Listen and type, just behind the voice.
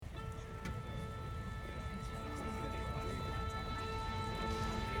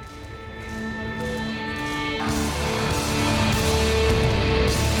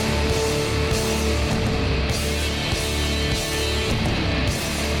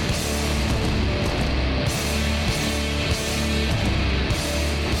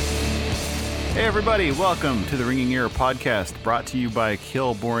Hey everybody, welcome to the Ringing Ear podcast, brought to you by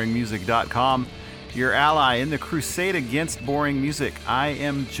KillBoringMusic.com, your ally in the crusade against boring music. I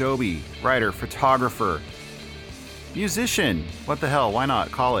am Jobe, writer, photographer, musician, what the hell, why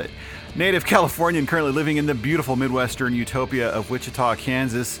not call it? Native Californian, currently living in the beautiful Midwestern utopia of Wichita,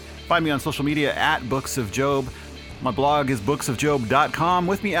 Kansas. Find me on social media at Books of Jobe. My blog is booksofjobe.com.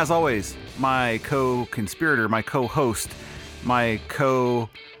 With me, as always, my co-conspirator, my co-host, my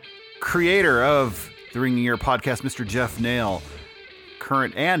co-creator of the Ringing Ear podcast, Mr. Jeff Nail,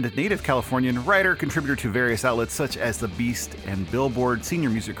 current and native Californian writer, contributor to various outlets such as The Beast and Billboard, senior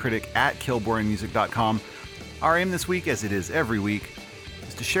music critic at killboringmusic.com. Our aim this week, as it is every week,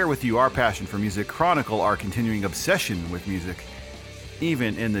 is to share with you our passion for music, chronicle our continuing obsession with music,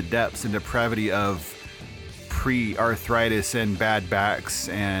 even in the depths and depravity of pre-arthritis and bad backs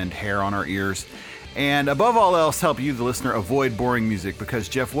and hair on our ears. And above all else, help you, the listener, avoid boring music. Because,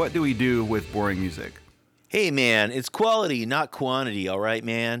 Jeff, what do we do with boring music? Hey, man, it's quality, not quantity, all right,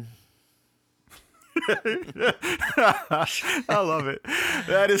 man? I love it.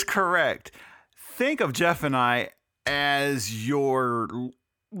 That is correct. Think of Jeff and I as your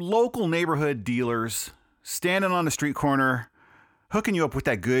local neighborhood dealers standing on the street corner, hooking you up with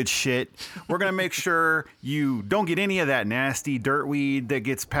that good shit. We're going to make sure you don't get any of that nasty dirt weed that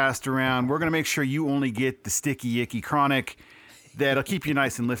gets passed around. We're going to make sure you only get the sticky, icky chronic that'll keep you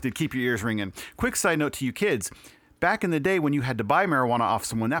nice and lifted, keep your ears ringing. Quick side note to you kids. Back in the day when you had to buy marijuana off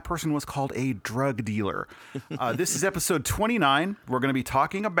someone, that person was called a drug dealer. This is episode 29. We're going to be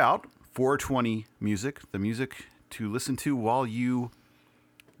talking about 420 music, the music to listen to while you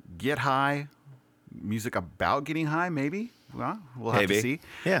get high, music about getting high, maybe. Well, we'll have to see.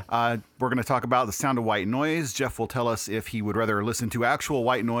 Yeah. We're going to talk about the sound of white noise. Jeff will tell us if he would rather listen to actual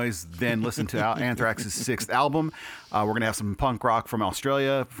white noise than listen to Anthrax's sixth album. We're going to have some punk rock from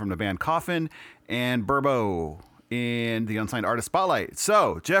Australia from the band C.O.F.F.I.N. and Burbot in the Unsigned Artist Spotlight.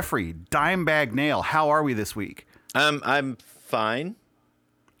 So, Jeffrey, Dimebag Nail, how are we this week? I'm fine.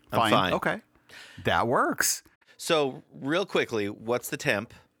 I'm fine. Okay. That works. So, real quickly, what's the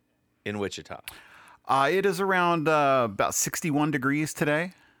temp in Wichita? It is around about 61 degrees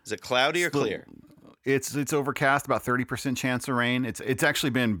today. Is it cloudy or clear? It's overcast, about 30% chance of rain. It's actually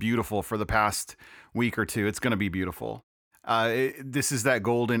been beautiful for the past week or two. It's going to be beautiful. This is that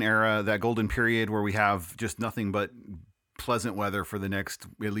golden era, that golden period where we have just nothing but pleasant weather for the next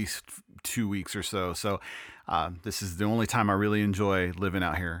at least 2 weeks or so. So this is the only time I really enjoy living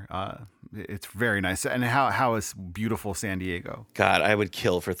out here. It's very nice. And how is beautiful San Diego? God, I would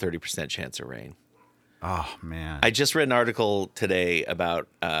kill for 30% chance of rain. Oh, man. I just read an article today about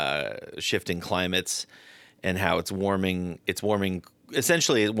shifting climates and how it's warming.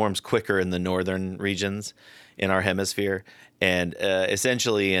 Essentially, it warms quicker in the northern regions in our hemisphere. And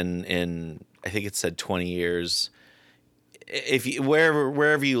essentially in I think it said 20 years,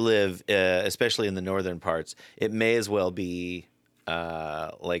 wherever you live, especially in the northern parts, it may as well be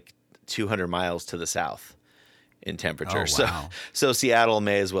like 200 miles to the south in temperature. Oh, wow. So Seattle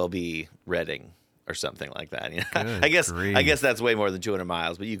may as well be Redding or something like that. You know? I guess that's way more than 200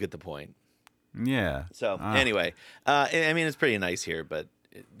 miles, but you get the point. Yeah. So anyway, I mean, it's pretty nice here, but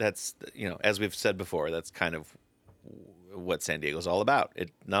that's, as we've said before, that's kind of what San Diego's all about.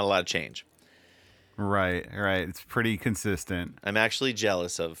 Not a lot of change. Right. It's pretty consistent. I'm actually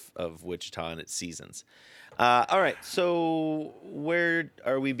jealous of Wichita and its seasons. All right. So where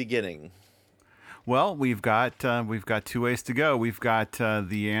are we beginning? Well, we've got 2 ways to go. We've got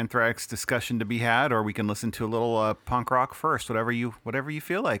the Anthrax discussion to be had, or we can listen to a little punk rock first. Whatever you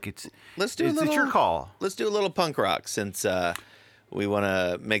feel like. It's your call. Let's do a little punk rock since we want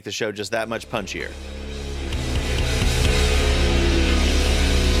to make the show just that much punchier.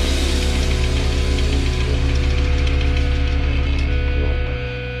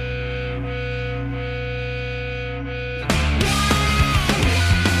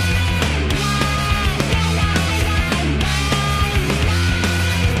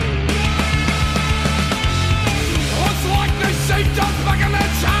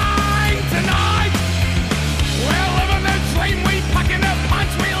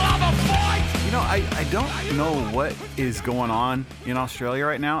 I don't know what is going on in Australia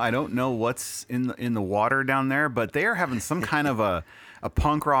right now. I don't know what's in the water down there, but they are having some kind of a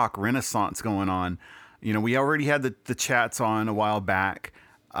punk rock renaissance going on. We already had the chats on a while back.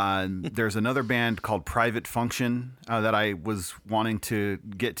 There's another band called Private Function that I was wanting to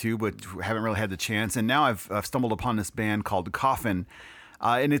get to, but haven't really had the chance. And now I've stumbled upon this band called C.O.F.F.I.N,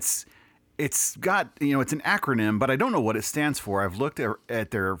 and it's got it's an acronym, but I don't know what it stands for. I've looked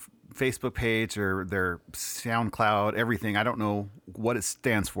at their Facebook page or their SoundCloud, everything. I don't know what it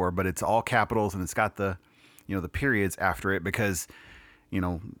stands for, but it's all capitals and it's got the, the periods after it because, you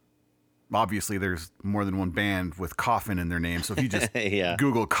know, obviously there's more than one band with Coffin in their name. So if you just yeah.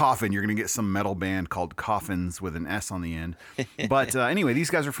 Google Coffin, you're going to get some metal band called Coffins with an S on the end. But anyway, these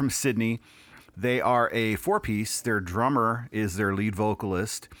guys are from Sydney. They are a 4-piece. Their drummer is their lead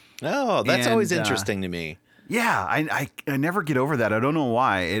vocalist. Oh, that's always interesting to me. Yeah, I never get over that. I don't know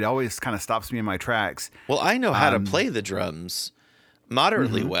why. It always kind of stops me in my tracks. Well, I know how to play the drums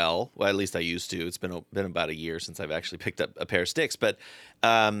moderately well. Well, at least I used to. It's been about a year since I've actually picked up a pair of sticks. But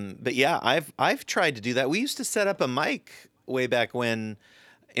yeah, I've tried to do that. We used to set up a mic way back when,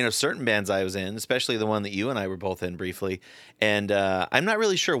 certain bands I was in, especially the one that you and I were both in briefly. And I'm not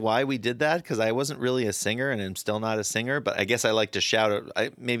really sure why we did that because I wasn't really a singer and I'm still not a singer. But I guess I like to shout.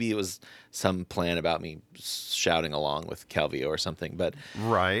 Maybe it was some plan about me shouting along with Calvio or something. But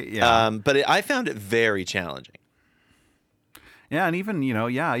right, yeah. But I found it very challenging. Yeah, and even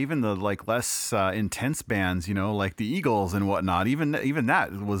even the like less intense bands, like the Eagles and whatnot. Even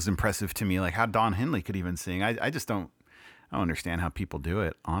that was impressive to me. Like how Don Henley could even sing. I just don't understand how people do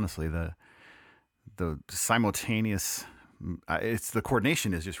it. Honestly, the simultaneous, the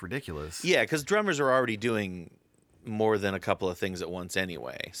coordination is just ridiculous. Yeah, because drummers are already doing more than a couple of things at once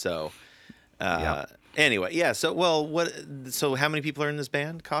anyway. So anyway, yeah. So how many people are in this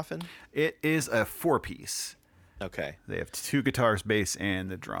band, Coffin? It is a 4-piece. Okay. They have 2 guitars, bass, and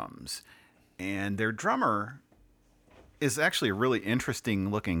the drums. And their drummer is actually a really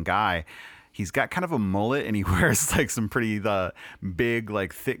interesting looking guy. He's got kind of a mullet and he wears like some pretty big,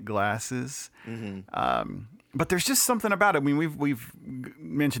 like thick glasses. Mm-hmm. But there's just something about it. I mean, we've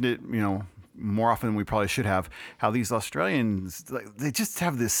mentioned it, more often than we probably should have, how these Australians, they just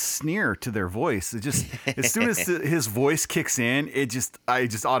have this sneer to their voice. It just, as soon as his voice kicks in, I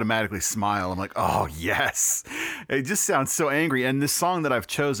just automatically smile. I'm like, oh yes. It just sounds so angry. And this song that I've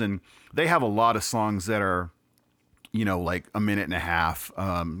chosen, they have a lot of songs that are, like a minute and a half,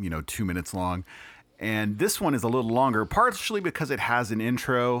 2 minutes long. And this one is a little longer, partially because it has an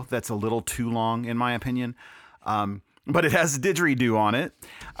intro that's a little too long, in my opinion. But it has a didgeridoo on it,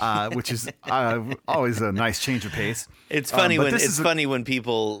 which is always a nice change of pace. It's funny funny when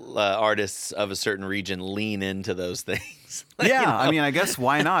people, artists of a certain region, lean into those things. Yeah, I mean, I guess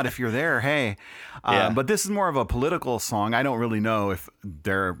why not? If you're there, hey. But this is more of a political song. I don't really know if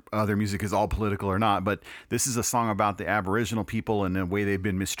their other music is all political or not, but this is a song about the Aboriginal people and the way they've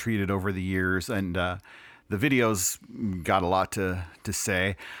been mistreated over the years. And the video's got a lot to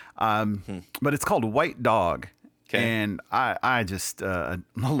say. But it's called White Dog. Okay. And I just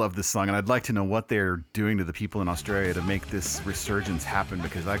love this song, and I'd like to know what they're doing to the people in Australia to make this resurgence happen,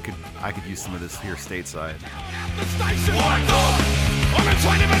 because I could use some of this here stateside. White dog, on a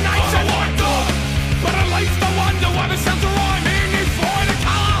 20 of a night, but at least I wonder what it sounds to rhyme in this void of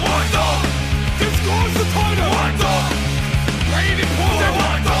colour. White dog, this scores the title. White dog, bleeding poison.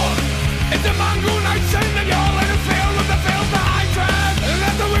 White dog, it's a mongrel nation, and you're in a field with the fields behind trad. And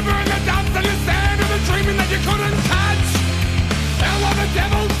there's the river and the dance and the stand and the dreaming that you couldn't catch. And like a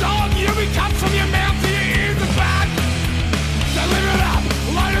devil's dog, you be cut from your mouth to your ears and back. So live it up,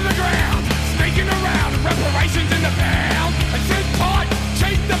 low to the ground, sneaking around, reparations in the pound. And sit tight,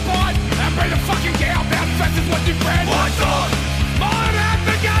 cheat the bite, and bring the fucking cow out fast as what you bred. White dog, mine at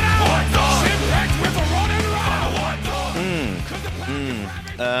the gutter. White dog, shipwrecked with a rod and run. White dog.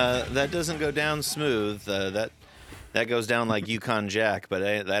 That doesn't go down smooth. That goes down like Yukon Jack, but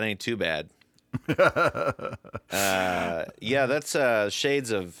that ain't too bad. Yeah, that's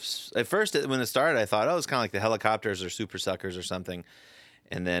shades of. At first, when it started, I thought, it's kind of like the Helicopters or Super Suckers or something,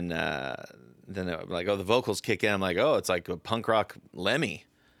 and then like, the vocals kick in. I'm like, it's like a punk rock Lemmy,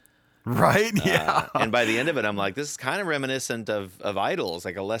 right? Yeah. And by the end of it, I'm like, this is kind of reminiscent of Idols,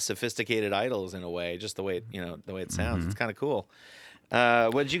 like a less sophisticated Idols in a way, just the way it, the way it sounds. Mm-hmm. It's kind of cool.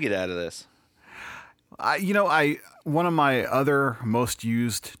 What did you get out of this? One of my other most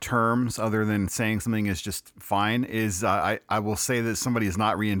used terms, other than saying something is just fine, is I will say that somebody is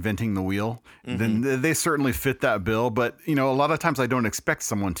not reinventing the wheel. Mm-hmm. Then they certainly fit that bill. But, a lot of times I don't expect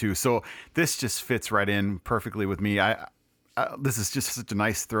someone to. So this just fits right in perfectly with me. This is just such a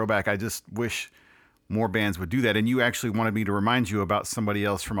nice throwback. I just wish more bands would do that. And you actually wanted me to remind you about somebody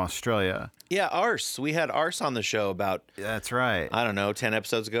else from Australia. Yeah, Arse. We had Arse on the show about... That's right. I don't know, 10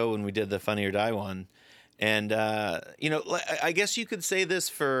 episodes ago when we did the Funny or Die one. And, I guess you could say this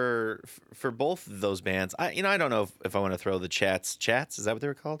for both of those bands. I don't know if I want to throw the Chats. Chats, is that what they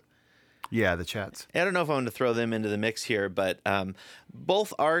were called? Yeah, the Chats. I don't know if I want to throw them into the mix here, but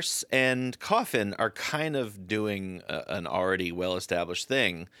both Arse and Coffin are kind of doing an already well-established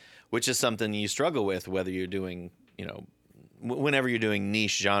thing which is something you struggle with whether you're doing, whenever you're doing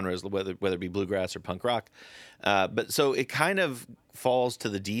niche genres, whether it be bluegrass or punk rock. But so it kind of falls to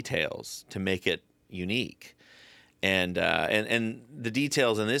the details to make it unique. And the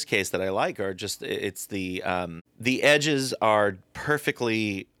details in this case that I like are just, it's the edges are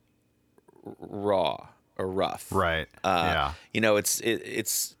perfectly raw or rough. Right. Yeah.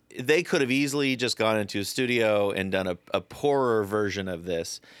 It's they could have easily just gone into a studio and done a poorer version of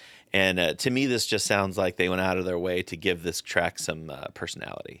this. And to me, this just sounds like they went out of their way to give this track some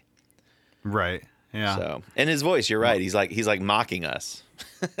personality. Right. Yeah. So, and his voice, you're right. He's like mocking us.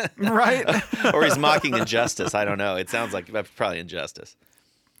 Right. Or he's mocking injustice. I don't know. It sounds like that's probably injustice.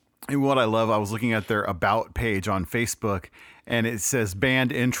 And what I love, I was looking at their About page on Facebook, and it says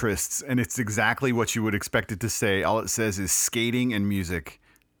band interests, and it's exactly what you would expect it to say. All it says is skating and music.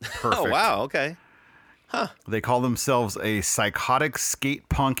 Perfect. Oh, wow. Okay. They call themselves a psychotic skate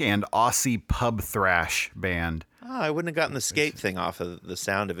punk and Aussie pub thrash band. Oh, I wouldn't have gotten the skate thing off of the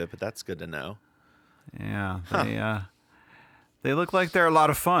sound of it, but that's good to know. Yeah, they look like they're a lot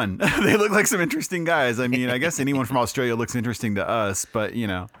of fun. They look like some interesting guys. I mean, I guess anyone from Australia looks interesting to us, but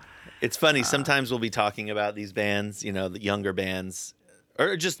It's funny. Sometimes we'll be talking about these bands, the younger bands,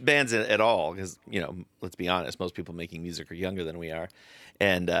 or just bands at all, because let's be honest, most people making music are younger than we are,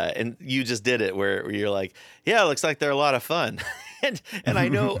 and you just did it where you're like, yeah, it looks like they're a lot of fun, and I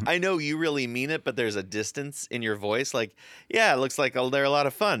know you really mean it, but there's a distance in your voice, like, yeah, it looks like they're a lot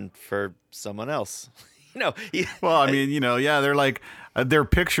of fun for someone else. Well, I mean, they're like their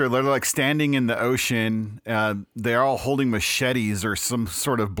picture. They're like standing in the ocean. They're all holding machetes or some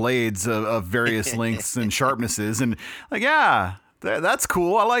sort of blades of various lengths and sharpnesses, and like, yeah, that's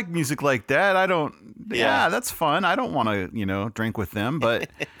cool. I like music like that. Yeah, that's fun. I don't want to, drink with them, but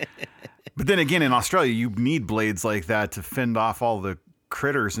then again, in Australia, you need blades like that to fend off all the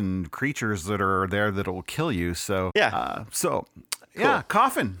critters and creatures that are there that will kill you. So yeah, cool.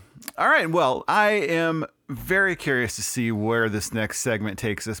 C.O.F.F.I.N. All right. Well, I am very curious to see where this next segment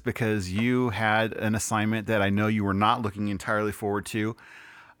takes us, because you had an assignment that I know you were not looking entirely forward to.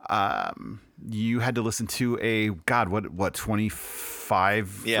 You had to listen to a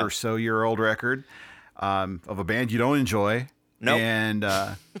 25 or so year old record of a band you don't enjoy. Nope. And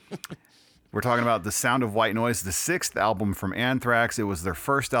we're talking about The Sound of White Noise, the 6th album from Anthrax. It was their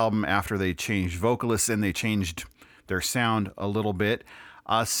first album after they changed vocalists and they changed their sound a little bit.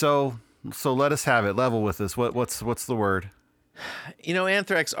 So let us have it. Level with us. What's the word?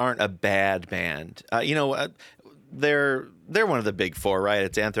 Anthrax aren't a bad band. They're one of the big four, right?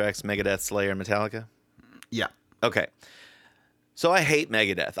 It's Anthrax, Megadeth, Slayer, and Metallica. Yeah. Okay. So I hate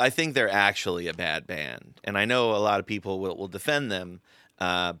Megadeth. I think they're actually a bad band, and I know a lot of people will defend them,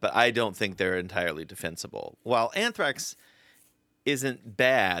 but I don't think they're entirely defensible. While Anthrax isn't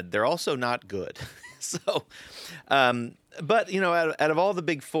bad, they're also not good. So, but out of all the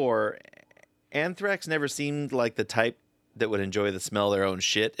big four, Anthrax never seemed like the type that would enjoy the smell of their own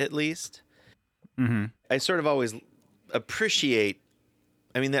shit, at least. Mm-hmm. I sort of always appreciate.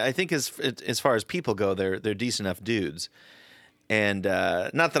 I mean, I think as far as people go, they're decent enough dudes, and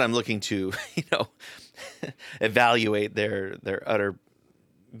not that I'm looking to evaluate their utter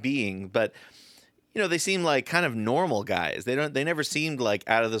being, but they seem like kind of normal guys. They never seemed like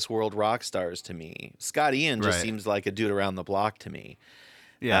out of this world rock stars to me. Scott Ian just seems like a dude around the block to me.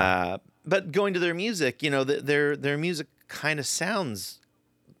 Yeah. But going to their music, their music kind of sounds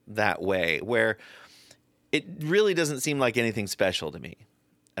that way, where it really doesn't seem like anything special to me.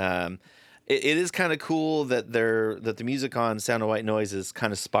 It is kind of cool that the music on Sound of White Noise is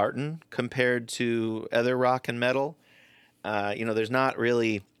kind of Spartan compared to other rock and metal. There's not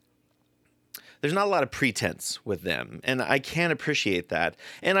a lot of pretense with them, and I can appreciate that.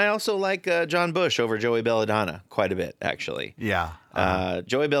 And I also like John Bush over Joey Belladonna quite a bit, actually. Yeah.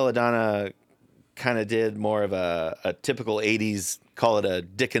 Joey Belladonna kind of did more of a typical 80s, call it a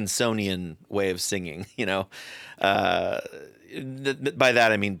Dickinsonian way of singing, by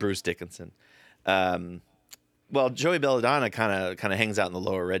that I mean Bruce Dickinson. Well, Joey Belladonna kind of hangs out in the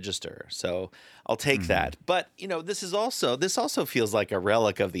lower register, so I'll take that. But this also feels like a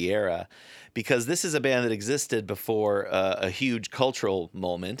relic of the era, because this is a band that existed before a huge cultural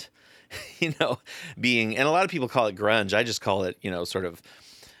moment, being, and a lot of people call it grunge. I just call it sort of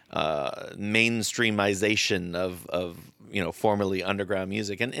mainstreamization of formerly underground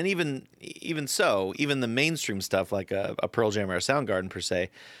music, and even so, even the mainstream stuff like a Pearl Jam or a Soundgarden per se.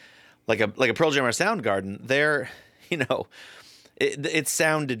 Like a Pearl Jam or Soundgarden, it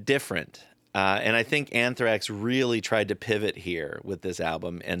sounded different, and I think Anthrax really tried to pivot here with this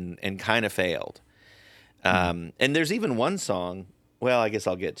album and kind of failed. And there's even one song Well, I guess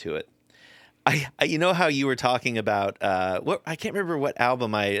I'll get to it. I you know how you were talking about what I can't remember what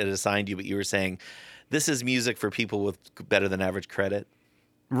album I had assigned you, but you were saying this is music for people with better than average credit.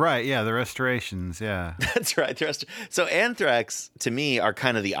 Right, yeah, the restorations, yeah. That's right. So Anthrax to me are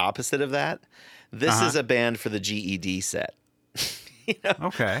kind of the opposite of that. This is a band for the GED set. You know?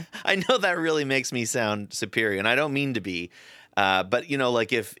 Okay. I know that really makes me sound superior, and I don't mean to be. But you know,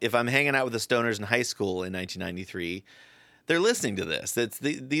 like if I'm hanging out with the stoners in high school in 1993, they're listening to this.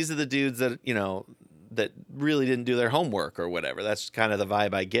 These are the dudes that, you know, that really didn't do their homework or whatever. That's kind of the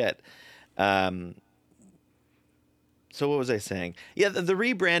vibe I get. So what was I saying? Yeah, the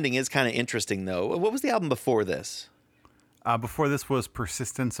rebranding is kind of interesting, though. What was the album before this? Before this was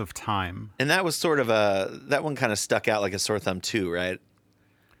Persistence of Time. And that was sort of that one kind of stuck out like a sore thumb too, right?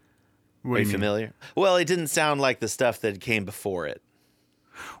 What Are do you mean? familiar? Well, it didn't sound like the stuff that came before it.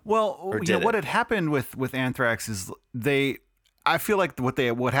 Well, Or you know, did what it? had happened with Anthrax is I feel like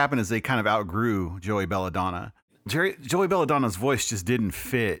what happened is they kind of outgrew Joey Belladonna. Joey Belladonna's voice just didn't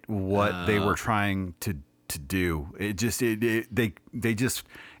fit what they were trying to do. It just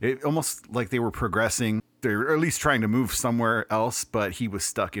it almost like they were progressing. They were at least trying to move somewhere else, but he was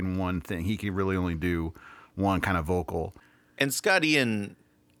stuck in one thing. He could really only do one kind of vocal. And Scott Ian,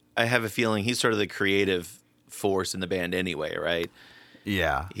 I have a feeling he's sort of the creative force in the band anyway, right?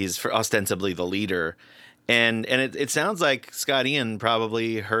 Yeah. He's ostensibly the leader. And it sounds like Scott Ian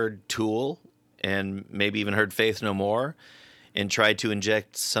probably heard Tool and maybe even heard Faith No More and tried to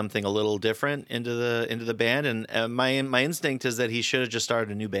inject something a little different into the band. And my instinct is that he should have just started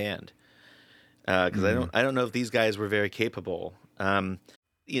a new band, because I don't know if these guys were very capable.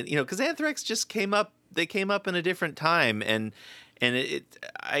 You know, because Anthrax just came up. They came up in a different time, and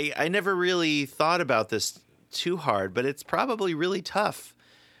I never really thought about this too hard, but it's probably really tough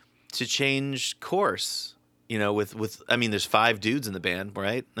to change course. You know, with I mean, there's 5 dudes in the band,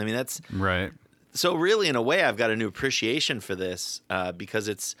 right? I mean, that's Right. so really, in a way, I've got a new appreciation for this, because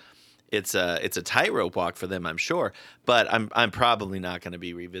it's a tightrope walk for them, I'm sure. But I'm probably not going to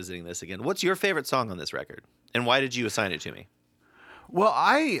be revisiting this again. What's your favorite song on this record, and why did you assign it to me? Well,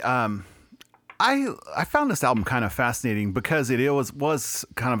 I found this album kind of fascinating because it was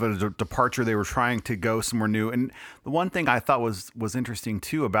kind of a departure. They were trying to go somewhere new, and the one thing I thought was interesting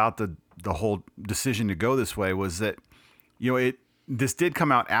too about the whole decision to go this way was that, you know, this did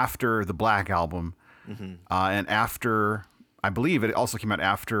come out after the Black Album, and after, I believe it also came out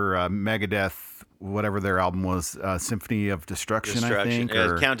after Megadeth, whatever their album was, Symphony of Destruction, I think.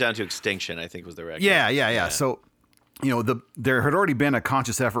 Or, Countdown to Extinction, I think was the record. yeah. So, you know, there had already been a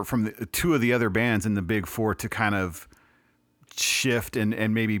conscious effort from the 2 of the other bands in the Big Four to kind of shift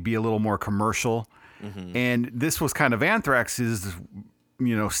and maybe be a little more commercial. And this was kind of Anthrax's,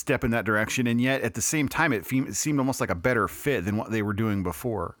 you know, step in that direction. And yet at the same time, it seemed almost like a better fit than what they were doing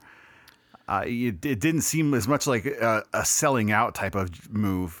before. It didn't seem as much like a selling out type of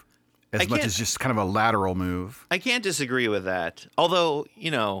move as much as just kind of a lateral move. I can't disagree with that. Although,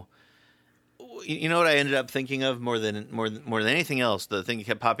 you know what I ended up thinking of more than anything else, the thing that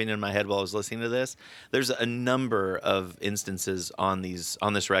kept popping in my head while I was listening to this. There's a number of instances on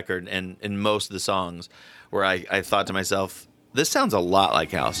this record and in most of the songs where I thought to myself, this sounds a lot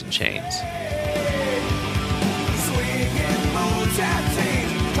like Alice in Chains.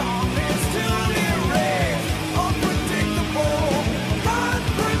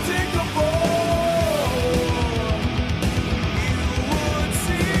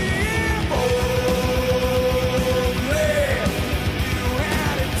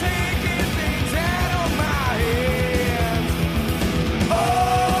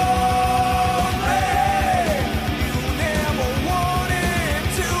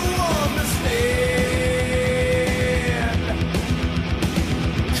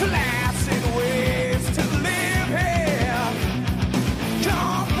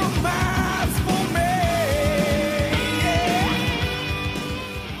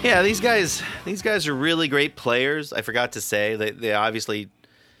 Yeah, these guys are really great players. I forgot to say they obviously,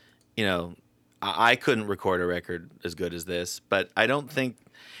 you know, I couldn't record a record as good as this, but I don't think,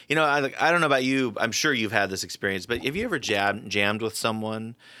 you know, I don't know about you. I'm sure you've had this experience, but have you ever jammed with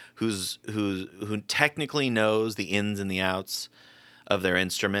someone who technically knows the ins and the outs of their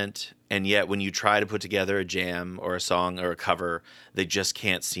instrument, and yet when you try to put together a jam or a song or a cover, they just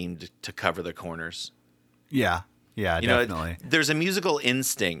can't seem to cover the corners? Yeah. Yeah, You definitely. know, there's a musical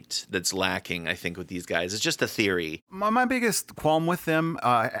instinct that's lacking, I think, with these guys. It's just a theory. My biggest qualm with them,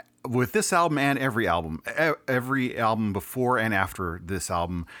 with this album and every album before and after this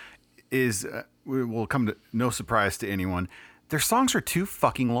album, is will come to no surprise to anyone. Their songs are too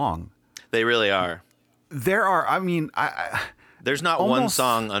fucking long. They really are. There are, I mean, There's not one almost-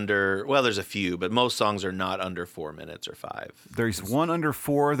 song under, well, there's a few, but most songs are not under 4 minutes or 5. There's one under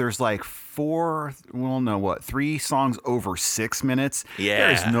 4. There's like 3 songs over 6 minutes. Yeah.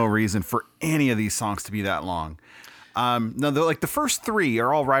 There's no reason for any of these songs to be that long. No, the first 3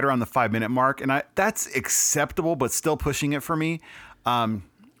 are all right around the 5-minute mark, and that's acceptable, but still pushing it for me.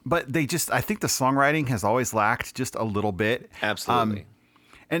 But I think the songwriting has always lacked just a little bit. Absolutely.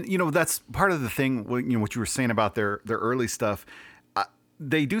 And, that's part of the thing, what you were saying about their early stuff.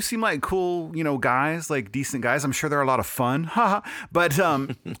 They do seem like cool, guys, like decent guys. I'm sure they're a lot of fun. But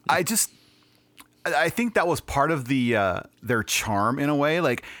I think that was part of their charm in a way.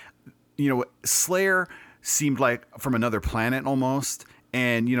 Like, Slayer seemed like from another planet almost.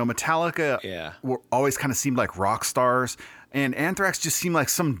 And, Metallica always kind of seemed like rock stars. And Anthrax just seemed like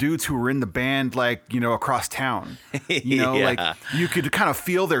some dudes who were in the band, like, across town. Like you could kind of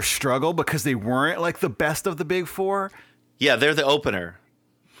feel their struggle because they weren't like the best of the big 4. Yeah, they're the opener.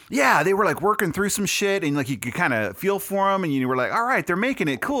 Yeah, they were like working through some shit, and like you could kind of feel for them, and you were like, all right, they're making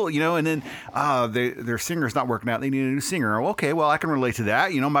it cool, and then their singer's not working out. They need a new singer. Okay, well, I can relate to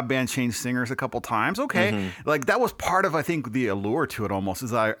that. My band changed singers a couple times. Okay. Like that was part of, I think, the allure to it almost,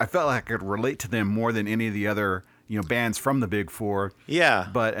 is I felt like I could relate to them more than any of the other bands from the big 4. Yeah.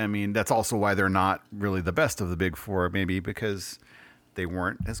 But I mean, that's also why they're not really the best of the big 4, maybe because they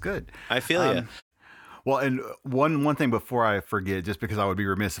weren't as good. I feel you. Well, and one thing before I forget, just because I would be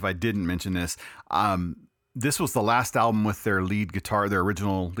remiss if I didn't mention this, this was the last album with their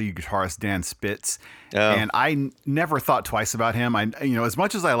original lead guitarist, Dan Spitz. Oh. And I never thought twice about him. As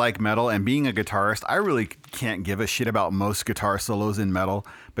much as I like metal and being a guitarist, I really can't give a shit about most guitar solos in metal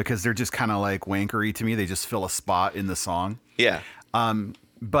because they're just kind of like wankery to me. They just fill a spot in the song. Yeah.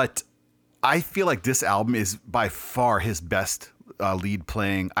 But I feel like this album is by far his best lead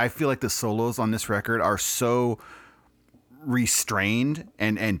playing. I feel like the solos on this record are so restrained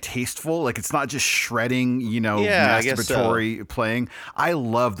and tasteful. Like it's not just shredding, masturbatory playing. I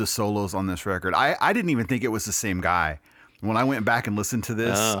love the solos on this record. I didn't even think it was the same guy. When I went back and listened to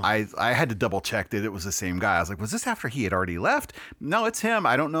this, I had to double check that it was the same guy. I was like, was this after he had already left? No, it's him.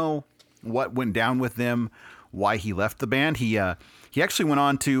 I don't know what went down with them, why he left the band. He actually went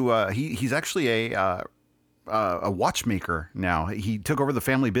on to he's actually a watchmaker now. He took over the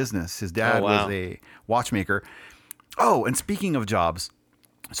family business. His dad was a watchmaker. Oh, and speaking of jobs,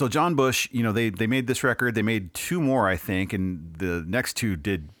 so John Bush, they made this record. They made 2 more, I think, and the next 2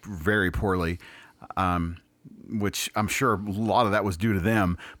 did very poorly, which I'm sure a lot of that was due to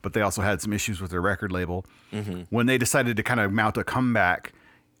them, but they also had some issues with their record label. Mm-hmm. When they decided to kind of mount a comeback,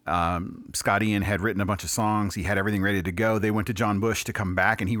 Scott Ian had written a bunch of songs. He had everything ready to go. They went to John Bush to come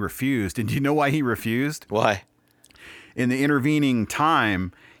back, and he refused. And do you know why he refused? Why? In the intervening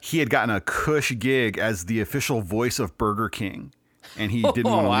time, he had gotten a cush gig as the official voice of Burger King, and he didn't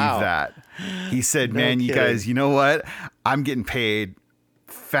want to leave that. He said, "Man, you guys, you know what? I'm getting paid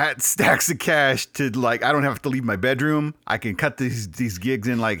fat stacks of cash to I don't have to leave my bedroom. I can cut these gigs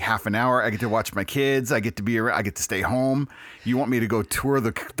in like half an hour. I get to watch my kids. I get to be around. I get to stay home. You want me to go tour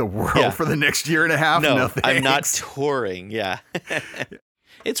the world for the next year and a half? No, thanks. I'm not touring. Yeah."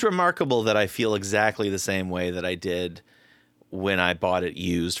 It's remarkable that I feel exactly the same way that I did when I bought it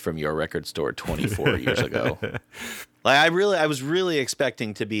used from your record store 24 years ago. I was really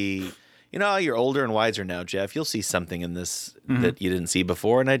expecting to be, you're older and wiser now, Jeff. You'll see something in this that you didn't see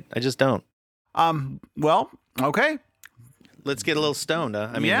before, and I just don't. Well, okay. Let's get a little stoned,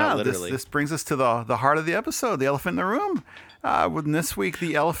 huh? I mean, not literally. This brings us to the heart of the episode, the elephant in the room. This week,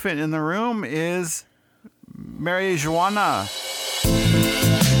 the elephant in the room is marijuana.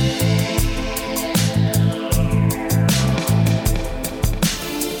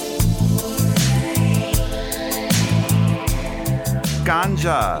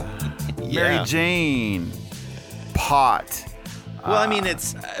 Ganja, Mary Jane, pot. Well, I mean,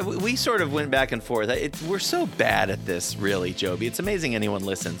 we sort of went back and forth. We're so bad at this, really, Jobe. It's amazing anyone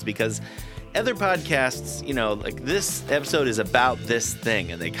listens because other podcasts, like this episode is about this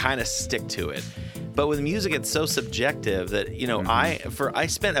thing and they kind of stick to it. But with music, it's so subjective that, I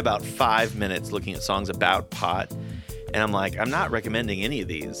spent about 5 minutes looking at songs about pot. And I'm like, I'm not recommending any of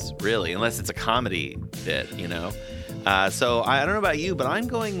these, really, unless it's a comedy bit, So I don't know about you, but I'm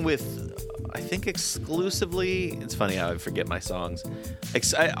going with, I think exclusively, it's funny how I forget my songs.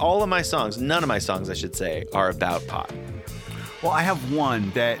 All of my songs, none of my songs, I should say, are about pot. Well, I have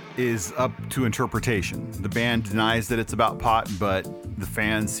one that is up to interpretation. The band denies that it's about pot, but the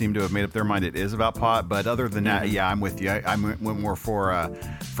fans seem to have made up their mind it is about pot. But other than that, yeah, I'm with you. I went more for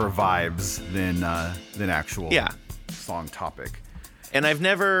vibes than actual song topic. And I've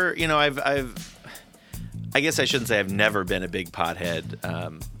never, I guess I shouldn't say I've never been a big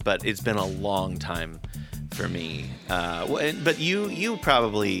pothead, but it's been a long time for me. But you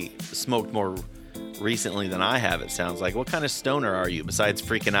probably smoked more recently than I have, it sounds like. What kind of stoner are you, besides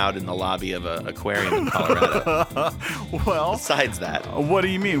freaking out in the lobby of an aquarium in Colorado? Well, besides that. What do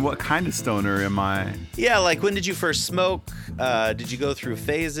you mean? What kind of stoner am I? Yeah, like when did you first smoke? Did you go through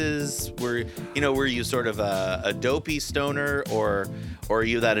phases? Were you sort of a dopey stoner, or are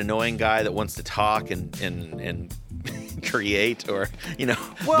you that annoying guy that wants to talk and create, or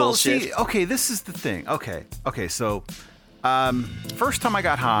bullshit? See, okay, this is the thing. Okay, so first time I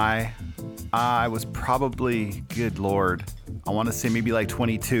got high, I was probably, good Lord, I want to say maybe like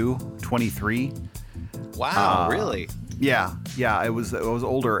 22, 23. Wow, really? Yeah, I was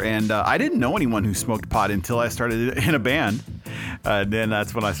older, and I didn't know anyone who smoked pot until I started in a band. Then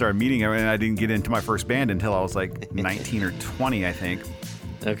that's when I started meeting everyone, and I didn't get into my first band until I was like 19 or 20, I think.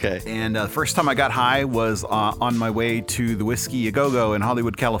 Okay. And the first time I got high was on my way to the Whiskey A Go-Go in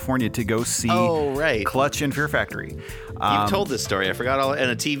Hollywood, California to go see Clutch and Fear Factory. You've told this story. I forgot all.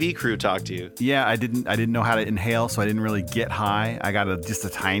 And a TV crew talked to you. Yeah, I didn't know how to inhale, so I didn't really get high. I got just a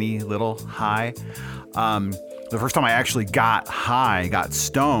tiny little high. The first time I actually got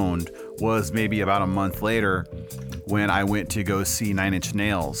stoned, was maybe about a month later when I went to go see Nine Inch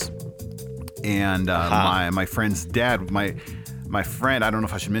Nails. And my friend's dad, my friend, I don't know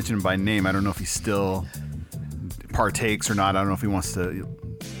if I should mention him by name. I don't know if he still partakes or not. I don't know if he wants to.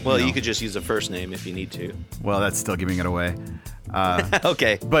 Well, you could just use a first name if you need to. Well, that's still giving it away.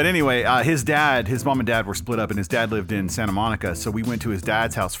 Okay. But anyway, his mom and dad were split up, and his dad lived in Santa Monica. So we went to his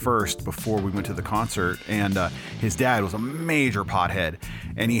dad's house first before we went to the concert. And his dad was a major pothead.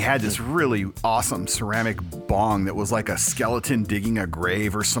 And he had this really awesome ceramic bong that was like a skeleton digging a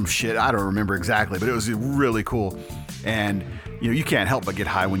grave or some shit. I don't remember exactly, but it was really cool. And you can't help but get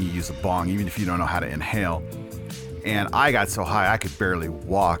high when you use a bong, even if you don't know how to inhale. And I got so high I could barely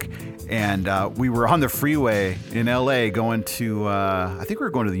walk. And we were on the freeway in LA going to, I think we were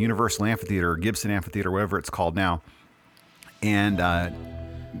going to the Universal Amphitheater or Gibson Amphitheater, whatever it's called now. And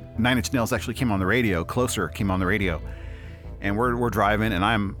Nine Inch Nails actually came on the radio. Closer came on the radio. And we're driving, and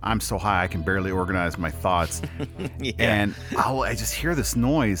I'm so high I can barely organize my thoughts. Yeah. And I just hear this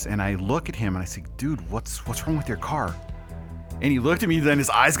noise, and I look at him and I say, "Dude, what's wrong with your car?" And he looked at me, then his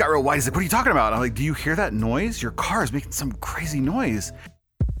eyes got real wide. He's like, "What are you talking about?" And I'm like, "Do you hear that noise? Your car is making some crazy noise."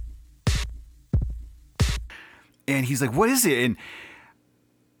 And he's like, "What is it?" And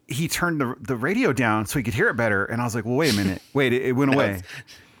he turned the radio down so he could hear it better. And I was like, "Well, wait a minute. Wait, it went away."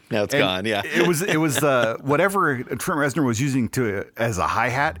 Now it's gone. Yeah. It was whatever Trent Reznor was using as a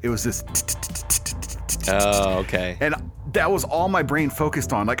hi-hat. It was this. Oh, okay. And that was all my brain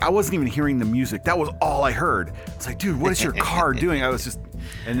focused on. Like, I wasn't even hearing the music. That was all I heard. It's like, dude, what is your car doing?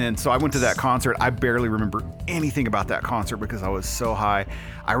 And then so I went to that concert. I barely remember anything about that concert because I was so high.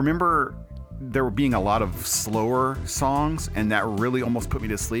 I remember there were being a lot of slower songs, and that really almost put me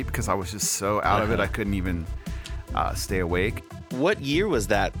to sleep because I was just so out of it. I couldn't even stay awake. What year was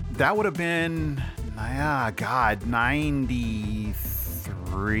that? That would have been,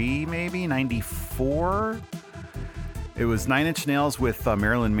 93, maybe 94. It was Nine Inch Nails with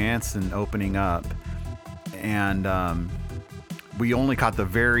Marilyn Manson opening up, and we only caught the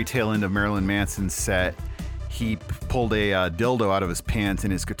very tail end of Marilyn Manson's set. He pulled a dildo out of his pants,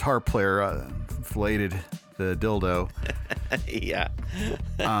 and his guitar player filleted the dildo. Yeah.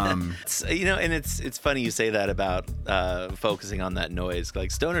 And it's funny you say that about focusing on that noise. Like,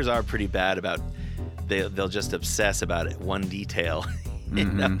 stoners are pretty bad about they'll just obsess about it, one detail.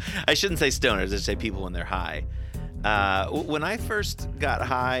 Mm-hmm. I shouldn't say stoners. I should say people when they're high. When I first got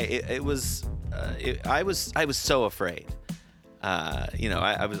high, I was so afraid.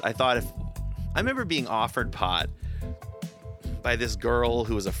 I thought I remember being offered pot by this girl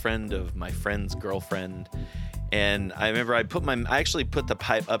who was a friend of my friend's girlfriend, and I remember I actually put the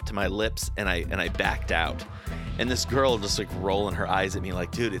pipe up to my lips, and I backed out, and this girl just like rolling her eyes at me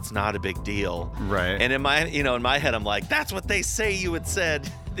like, "Dude, it's not a big deal." Right. And in my head, I'm like, "That's what they say you would say,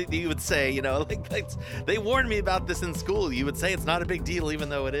 like they warned me about this in school. You would say it's not a big deal, even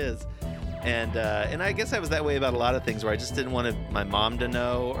though it is." And I guess I was that way about a lot of things, where I just didn't want my mom to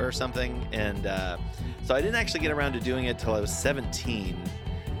know or something. And so I didn't actually get around to doing it till I was 17.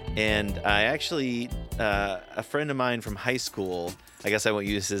 And I actually, a friend of mine from high school, I guess I won't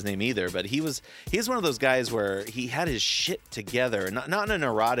use his name either, but he was one of those guys where he had his shit together, not in an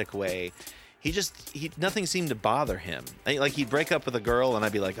erotic way. Nothing seemed to bother him. Like, he'd break up with a girl, and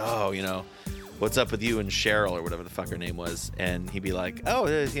I'd be like, "Oh, what's up with you and Cheryl," or whatever the fuck her name was. And he'd be like, "Oh,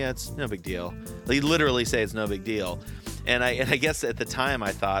 yeah, it's no big deal." He'd literally say it's no big deal. I guess at the time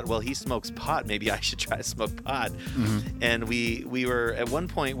I thought, well, he smokes pot. Maybe I should try to smoke pot. And we were at one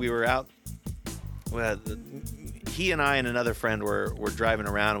point we were out. Well, he and I and another friend were driving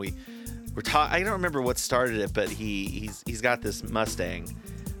around. We're I don't remember what started it, but he's got this Mustang,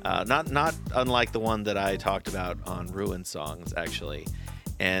 not unlike the one that I talked about on Ruin Songs actually.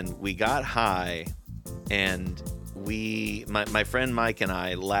 And we got high, and my friend Mike and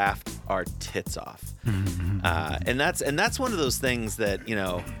I laughed our tits off. And that's one of those things that, you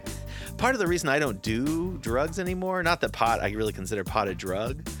know, part of the reason I don't do drugs anymore, not that pot, I really consider pot a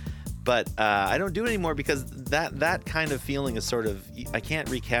drug, but I don't do it anymore because that kind of feeling is sort of, I can't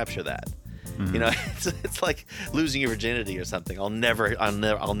recapture that. You know, it's like losing your virginity or something. I'll never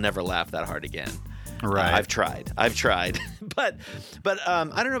laugh that hard again. Right. I've tried, but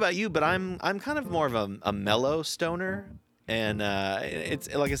I don't know about you, but I'm kind of more of a mellow stoner, and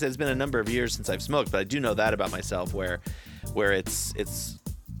it's like I said, it's been a number of years since I've smoked, but I do know that about myself, where it's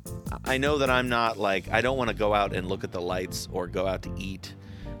I know that I'm not like, I don't want to go out and look at the lights or go out to eat,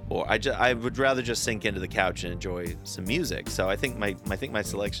 or I would rather just sink into the couch and enjoy some music. So I think my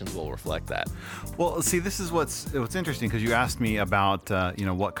selections will reflect that. Well, see, this is what's interesting, because you asked me about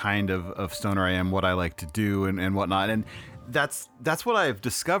what kind of stoner I am, what I like to do, and whatnot, and that's what I've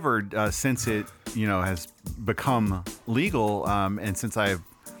discovered since it has become legal, and since I've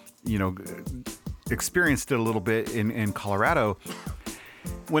experienced it a little bit in Colorado.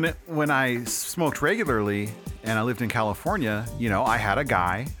 When I smoked regularly and I lived in California, I had a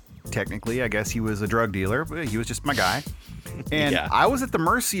guy. Technically, I guess he was a drug dealer, but he was just my guy. And I was at the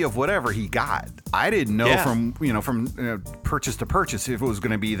mercy of whatever he got. I didn't know from purchase to purchase if it was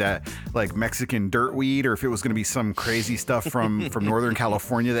going to be that like Mexican dirt weed, or if it was going to be some crazy stuff from Northern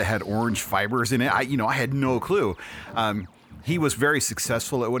California that had orange fibers in it. I had no clue. He was very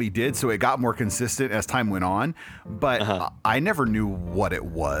successful at what he did, so it got more consistent as time went on. But I never knew what it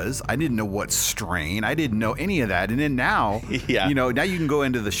was. I didn't know what strain. I didn't know any of that. And then now, now you can go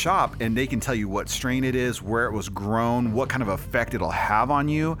into the shop and they can tell you what strain it is, where it was grown, what kind of effect it'll have on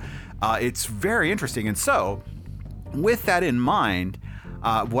you. It's very interesting. And so, with that in mind,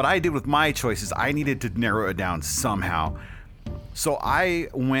 what I did with my choices, I needed to narrow it down somehow. So I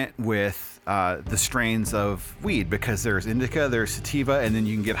went with the strains of weed, because there's indica, there's sativa, and then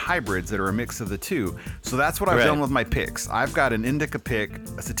you can get hybrids that are a mix of the two. So that's what I've done with my picks. I've got an indica pick,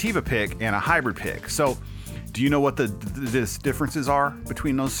 a sativa pick, and a hybrid pick. So do you know what the differences are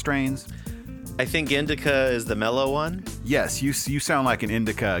between those strains? I think indica is the mellow one. Yes, you sound like an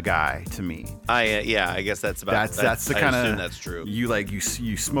indica guy to me. I guess that's about that's the kind of, I assume that's true.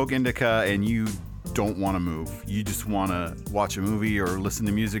 You smoke indica and you don't want to move. You just want to watch a movie or listen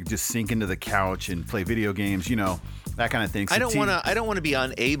to music, just sink into the couch and play video games, that kind of thing. I don't want to be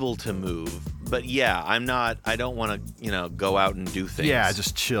unable to move, but I don't want to, go out and do things. Yeah,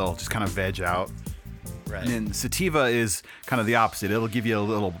 just chill, just kind of veg out. Right. And then sativa is kind of the opposite. It'll give you a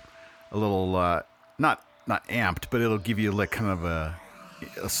little not amped, but it'll give you like kind of a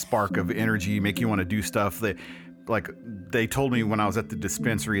spark of energy, make you want to do stuff that, like, they told me when I was at the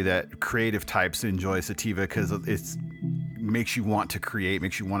dispensary that creative types enjoy sativa because it makes you want to create,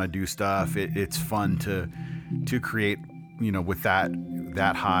 makes you want to do stuff. It's fun to create, with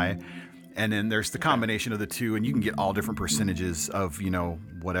that high. And then there's the combination of the two, and you can get all different percentages of,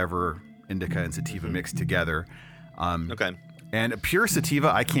 whatever indica and sativa mixed together. Okay. And pure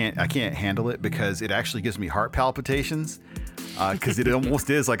sativa, I can't handle it because it actually gives me heart palpitations. Because it almost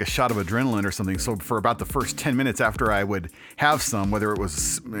is like a shot of adrenaline or something. So for about the first 10 minutes after I would have some, whether it was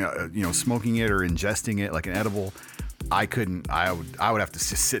smoking it or ingesting it like an edible, I couldn't. I would have to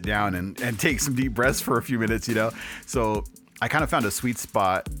just sit down and take some deep breaths for a few minutes. So I kind of found a sweet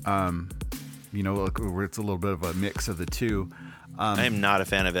spot. Where it's a little bit of a mix of the two. I am not a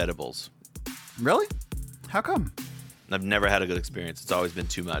fan of edibles. Really? How come? I've never had a good experience. It's always been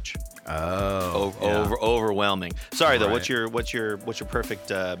too much. Overwhelming. Sorry though. What's your perfect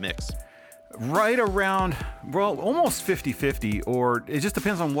mix? Right around, almost 50-50, or it just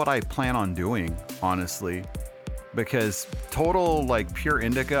depends on what I plan on doing, honestly. Because total like pure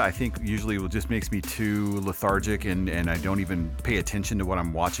indica, I think usually just makes me too lethargic, and I don't even pay attention to what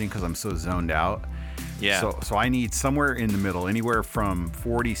I'm watching because I'm so zoned out. Yeah. So I need somewhere in the middle, anywhere from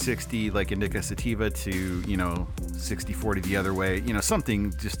 40-60 like indica sativa to 60-40 the other way.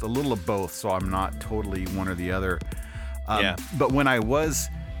 Something just a little of both, so I'm not totally one or the other. But when I was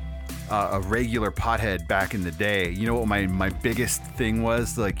a regular pothead back in the day, you know what my biggest thing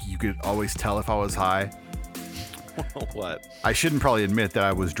was? Like, you could always tell if I was high. What? I shouldn't probably admit that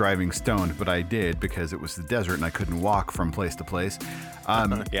I was driving stoned, but I did because it was the desert and I couldn't walk from place to place.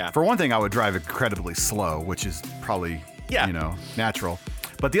 For one thing, I would drive incredibly slow, which is probably natural.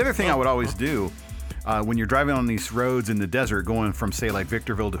 But the other thing I would always do when you're driving on these roads in the desert, going from say like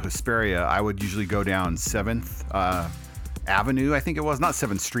Victorville to Hesperia, I would usually go down 7th Avenue, I think it was, not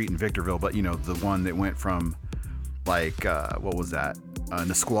 7th Street in Victorville, but the one that went from like what was that,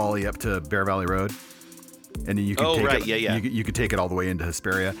 Nisqually up to Bear Valley Road, and then you could you could take it all the way into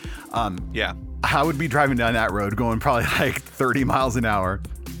Hesperia. I would be driving down that road going probably like 30 miles an hour,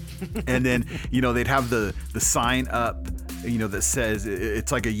 and then they'd have the sign up that says,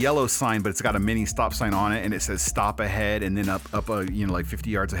 it's like a yellow sign, but it's got a mini stop sign on it, and it says stop ahead, and then up like 50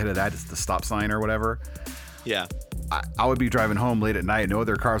 yards ahead of that is the stop sign or whatever. Yeah. I would be driving home late at night, no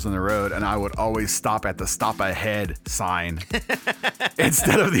other cars on the road, and I would always stop at the stop ahead sign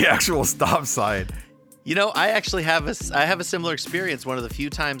instead of the actual stop sign. I actually have a similar experience. One of the few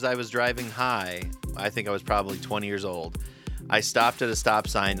times I was driving high, I think I was probably 20 years old, I stopped at a stop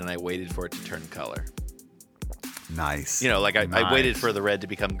sign and I waited for it to turn color. Nice. I waited for the red to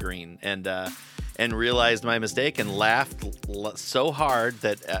become green and realized my mistake and laughed so hard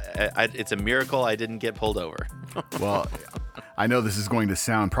that it's a miracle I didn't get pulled over. Well, I know this is going to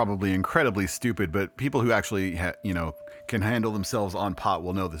sound probably incredibly stupid, but people who actually can handle themselves on pot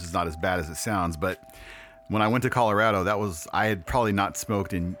will know this is not as bad as it sounds. But when I went to Colorado, I had probably not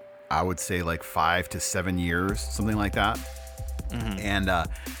smoked in, I would say, like 5 to 7 years, something like that. Mm-hmm. And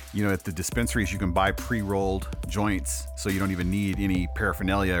at the dispensaries you can buy pre-rolled joints, so you don't even need any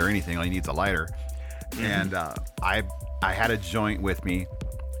paraphernalia or anything. All you need is a lighter. Mm-hmm. And I had a joint with me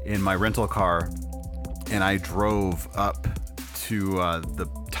in my rental car, and I drove up to the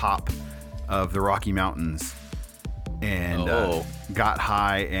top of the Rocky Mountains and got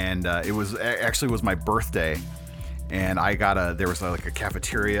high, and it was my birthday, and there was like a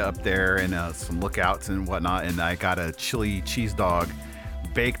cafeteria up there and some lookouts and whatnot, and I got a chili cheese dog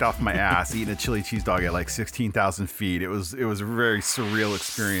baked off my ass, eating a chili cheese dog at like 16,000 feet. It was a very surreal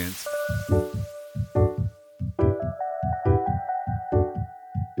experience.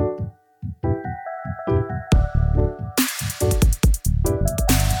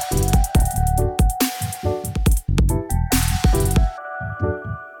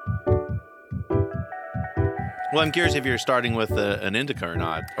 Well, I'm curious if you're starting with an indica or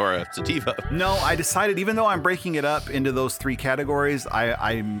not, or a sativa. No, I decided, even though I'm breaking it up into those 3 categories,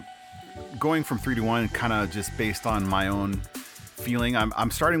 I'm going from 3 to 1 kind of just based on my own feeling. I'm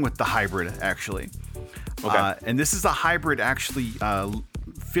starting with the hybrid, actually. Okay. And this is a hybrid, actually,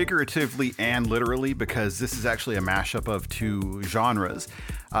 figuratively and literally, because this is actually a mashup of 2 genres.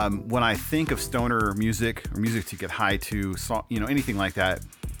 When I think of stoner music or music to get high to, anything like that,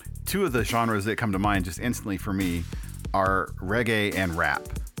 2 of the genres that come to mind just instantly for me are reggae and rap,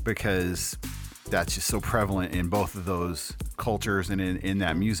 because that's just so prevalent in both of those cultures and in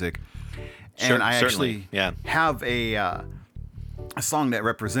that music. And I actually have a song that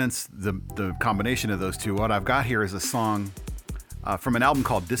represents the combination of those 2. What I've got here is a song from an album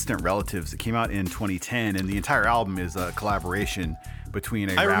called Distant Relatives. It came out in 2010, and the entire album is a collaboration between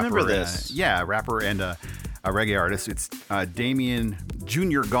a rapper and a reggae artist. It's Damian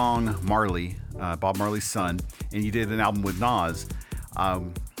Junior Gong Marley, Bob Marley's son, and he did an album with Nas.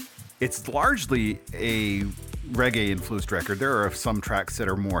 It's largely a reggae influenced record. There are some tracks that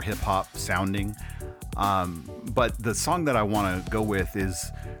are more hip hop sounding, but the song that I want to go with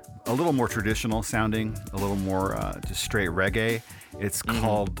is a little more traditional sounding, a little more just straight reggae. It's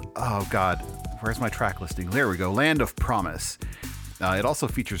called, oh God, where's my track listing? There we go, Land of Promise. It also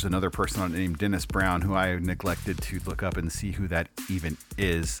features another person on named Dennis Brown, who I neglected to look up and see who that even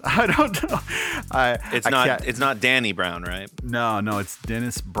is. I don't know. It's not Danny Brown, right? No, it's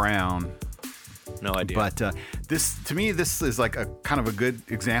Dennis Brown. No idea. But to me, this is like a kind of a good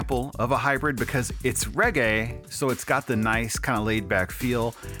example of a hybrid, because it's reggae, so it's got the nice kind of laid back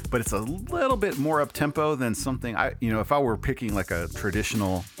feel, but it's a little bit more up tempo than something if I were picking like a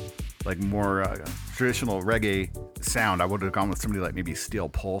traditional, like more traditional reggae sound, I would have gone with somebody like maybe Steel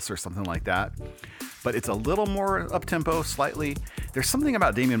Pulse or something like that. But it's a little more up tempo, slightly. There's something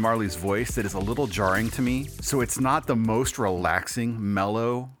about Damian Marley's voice that is a little jarring to me. So it's not the most relaxing,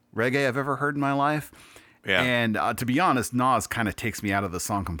 mellow reggae I've ever heard in my life. Yeah. And to be honest, Nas kind of takes me out of the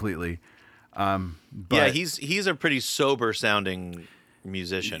song completely. But he's a pretty sober sounding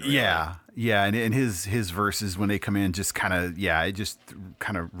musician. Really. Yeah, and his verses when they come in just kind of it just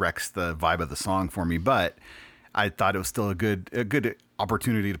kind of wrecks the vibe of the song for me. But I thought it was still a good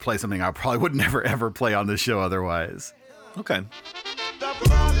opportunity to play something I probably would never ever play on this show otherwise. Okay.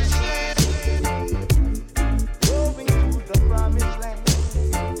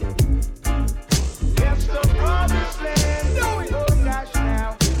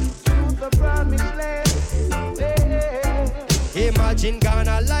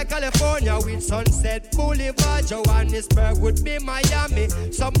 Sunset Boulevard, Johannesburg would be Miami.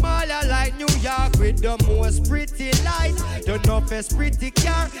 Somalia like New York with the most pretty light. The toughest pretty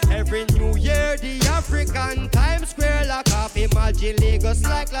car. Every New Year, the African Times Square lock off. Imagine Lagos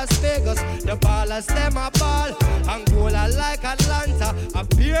like Las Vegas. The ballers them a ball. Angola like Atlanta. A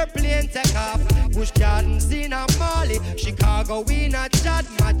pure plane take off. Bush Gardens in a Mali. Chicago in a Chad.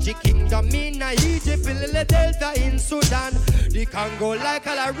 Magic Kingdom in a Egypt. Philadelphia in Sudan. The Congo like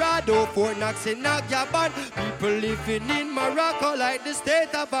Colorado. Fort Knox in Agyaban. People living in Morocco like the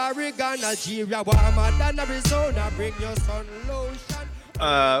state of Oregon. Algeria warmer than Arizona. Bring your sun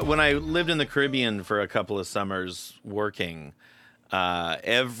lotion. When I lived in the Caribbean for a couple of summers working,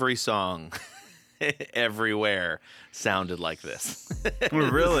 every song everywhere sounded like this.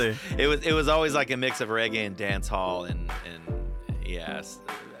 Really? It was always like a mix of reggae and dance hall and yes.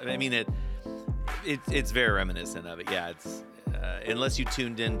 I mean it's very reminiscent of it. Yeah, it's unless you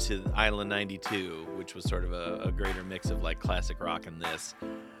tuned into Island 92, which was sort of a greater mix of like classic rock and this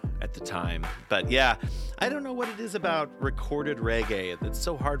at the time. But yeah, I don't know what it is about recorded reggae that's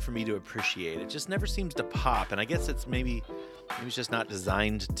so hard for me to appreciate. It just never seems to pop, and I guess it's maybe it's just not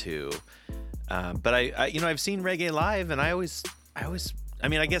designed to. But I I've seen reggae live, and I always I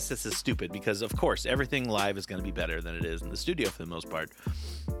mean, I guess this is stupid because of course everything live is going to be better than it is in the studio for the most part.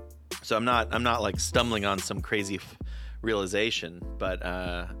 So I'm not like stumbling on some crazy realization, but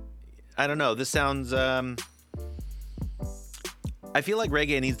I don't know. This sounds. I feel like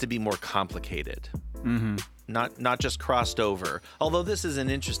reggae needs to be more complicated, not just crossed over. Although this is an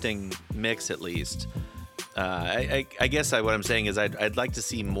interesting mix, at least. I guess what I'm saying is I'd like to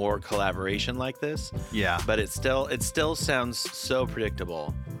see more collaboration like this. Yeah. But it still sounds so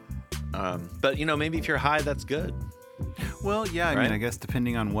predictable. But maybe if you're high, that's good. Well, yeah. I mean, I guess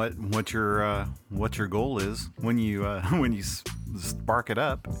depending on what your goal is when you spark it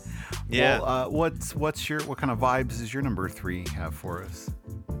up. Yeah. Well, what kind of vibes does your number 3 have for us?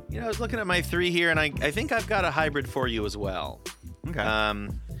 I was looking at my 3 here, and I think I've got a hybrid for you as well. Okay.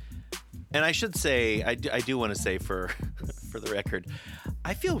 And I should say, I do want to say for the record,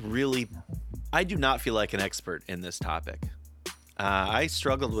 I do not feel like an expert in this topic. I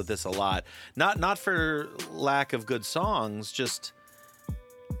struggled with this a lot, not for lack of good songs, just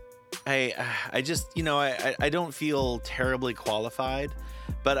I don't feel terribly qualified,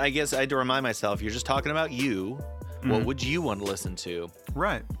 but I guess I had to remind myself, you're just talking about you. What would you want to listen to?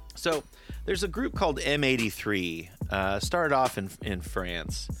 Right. So there's a group called M83, started off in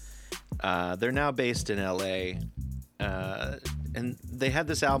France. They're now based in LA, and they had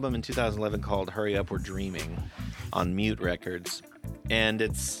this album in 2011 called Hurry Up, We're Dreaming on Mute Records. And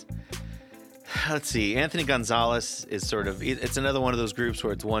let's see, Anthony Gonzalez is it's another one of those groups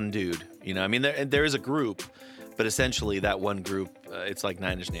where it's one dude, I mean, there is a group, but essentially that one group, it's like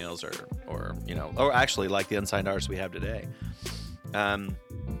Nine Inch Nails or actually like the Unsigned Artists we have today.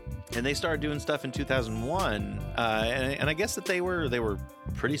 And they started doing stuff in 2001, and I guess that they were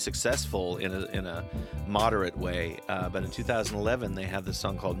pretty successful in a moderate way. But in 2011, they had this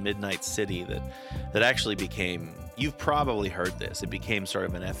song called Midnight City that actually became. You've probably heard this. It became sort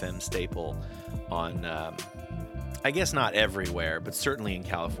of an FM staple on, I guess not everywhere, but certainly in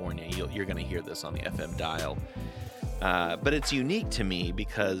California, you're going to hear this on the FM dial. But it's unique to me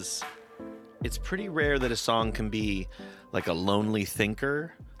because it's pretty rare that a song can be like a lonely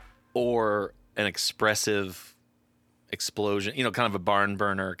thinker or an expressive explosion, kind of a barn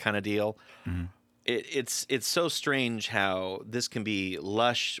burner kind of deal. Mm-hmm. It's so strange how this can be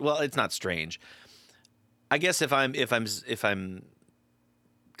lush. Well, it's not strange. I guess if I'm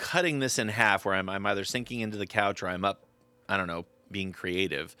cutting this in half, where I'm either sinking into the couch or I'm up, I don't know, being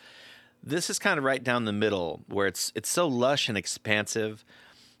creative. This is kind of right down the middle, where it's so lush and expansive.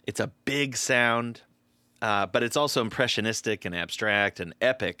 It's a big sound, but it's also impressionistic and abstract and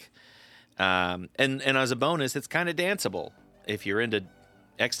epic. And as a bonus, it's kind of danceable if you're into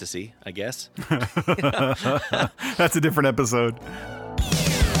ecstasy, I guess. That's a different episode.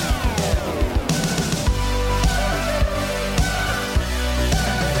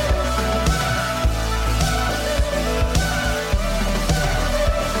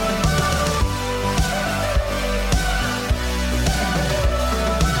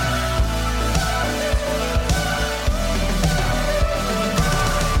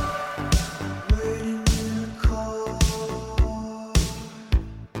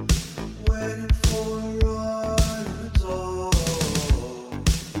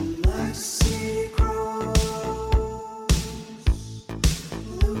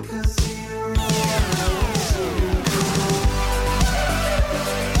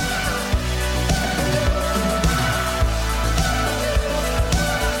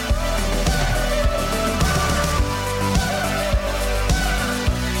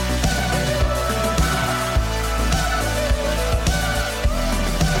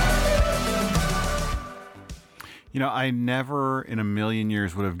 I never in a million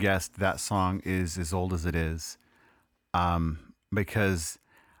years would have guessed that song is as old as it is, because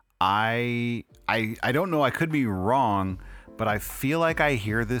I don't know. I could be wrong, but I feel like I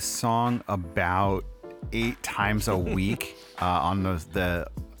hear this song about 8 times a week on the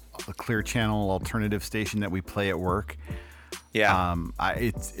Clear Channel alternative station that we play at work. Yeah.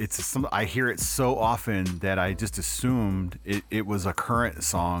 I hear it so often that I just assumed it was a current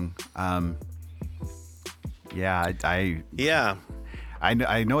song. I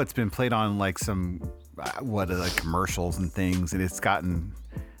know it's been played on like some like commercials and things, and it's gotten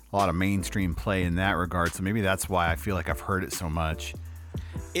a lot of mainstream play in that regard. So maybe that's why I feel like I've heard it so much.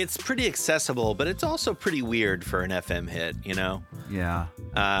 It's pretty accessible, but it's also pretty weird for an FM hit, Yeah.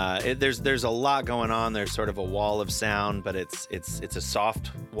 There's a lot going on. There's sort of a wall of sound, but it's a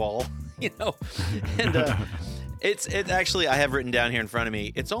soft wall, And it's actually, I have written down here in front of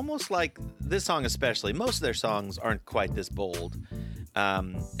me, it's almost like this song especially. Most of their songs aren't quite this bold.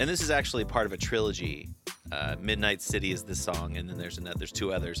 And this is actually part of a trilogy. Midnight City is this song, and then there's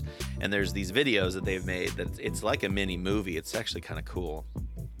 2 others, and there's these videos that they've made that it's like a mini movie. It's actually kind of cool.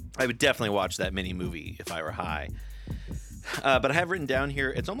 I would definitely watch that mini movie if I were high. But I have written down here,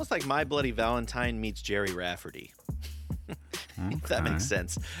 it's almost like My Bloody Valentine meets Jerry Rafferty. If that makes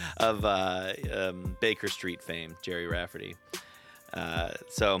sense. Of Baker Street fame, Jerry Rafferty.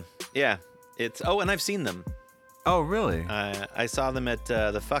 So yeah, and I've seen them. Oh, really? I saw them at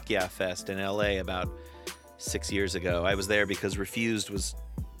the F.I.N Fest in L.A. about 6 years ago. I was there because Refused was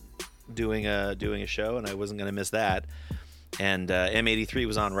doing a show, and I wasn't going to miss that. And M83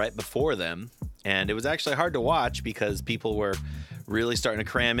 was on right before them, and it was actually hard to watch because people were really starting to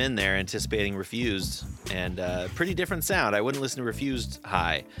cram in there, anticipating Refused, and pretty different sound. I wouldn't listen to Refused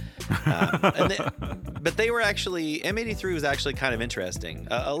high, but they were actually M83 was actually kind of interesting,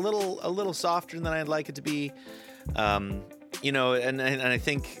 a little softer than I'd like it to be. And I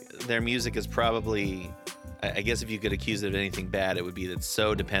think their music is probably, I guess if you could accuse it of anything bad, it would be that it's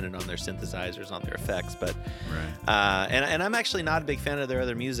so dependent on their synthesizers, on their effects. But right. And I'm actually not a big fan of their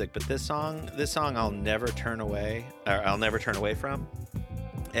other music, but this song I'll never turn away from,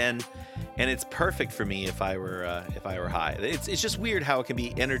 and it's perfect for me if I were high. It's just weird how it can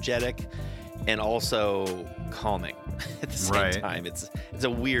be energetic and also calming at the same time. It's a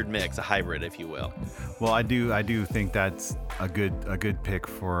weird mix, a hybrid, if you will. Well, I do think that's a good pick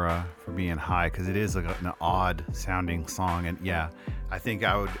for being high, because it is an odd sounding song, and yeah, I think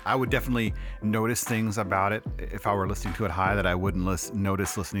I would definitely notice things about it if I were listening to it high that I wouldn't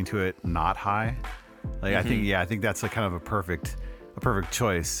notice listening to it not high. Like I think that's a kind of a perfect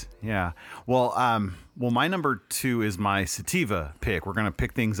choice. Yeah. Well, my number 2 is my sativa pick. We're gonna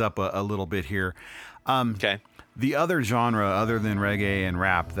pick things up a little bit here. Okay. The other genre other than reggae and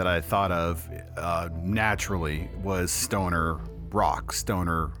rap that I thought of naturally was stoner rock,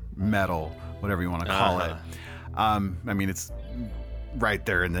 stoner metal, whatever you want to call it. I mean, it's right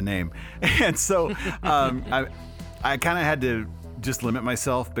there in the name. And so I kind of had to just limit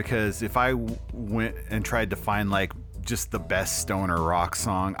myself, because if I went and tried to find like just the best stoner rock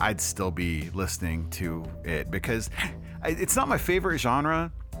song, I'd still be listening to it, because it's not my favorite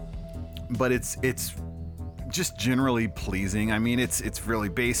genre, but it's just generally pleasing. I mean, it's really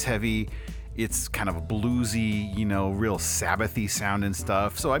bass heavy. It's kind of a bluesy, real Sabbathy sound and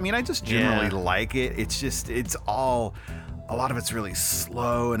stuff. So, I mean, I just generally like it. A lot of it's really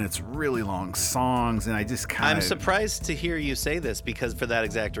slow, and it's really long songs, and I just kind of... I'm surprised to hear you say this, because for that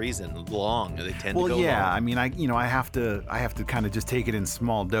exact reason, long. They tend to go long. I mean, I have to kind of just take it in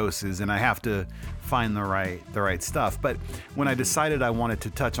small doses, and I have to find the right stuff. But when I decided I wanted to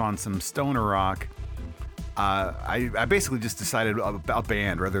touch on some stoner rock, I basically just decided a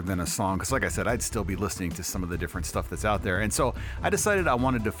band rather than a song, because like I said, I'd still be listening to some of the different stuff that's out there. And so I decided I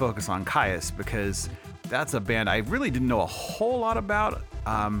wanted to focus on C.O.F.F.I.N, because that's a band I really didn't know a whole lot about,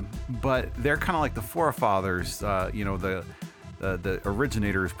 but they're kind of like the forefathers, the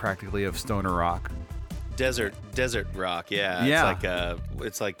originators practically of stoner rock. Desert rock, yeah.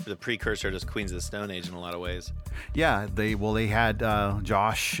 It's like the precursor to Queens of the Stone Age in a lot of ways. Yeah, they had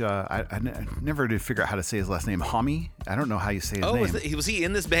Josh. I never did figure out how to say his last name. Homme. I don't know how you say his name. Was he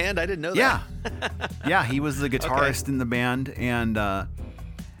in this band? I didn't know that. Yeah, he was the guitarist in the band, and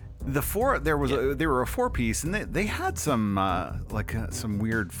they were a 4-piece, and they had some some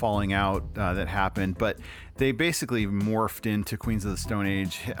weird falling out that happened, but they basically morphed into Queens of the Stone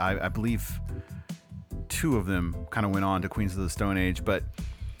Age. I believe 2 of them kind of went on to Queens of the Stone Age, but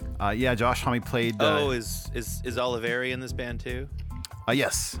Josh Homme played. Is Oliveri in this band too?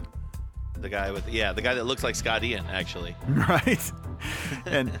 Yes. The guy that looks like Scott Ian, actually. Right.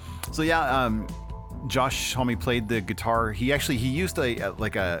 And so Josh Homme played the guitar. He used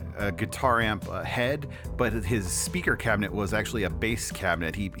a guitar amp head, but his speaker cabinet was actually a bass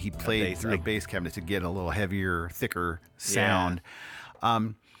cabinet. He played through a bass cabinet to get a little heavier, thicker sound. Yeah.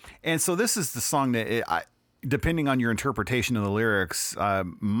 And so this is the song that depending on your interpretation of the lyrics,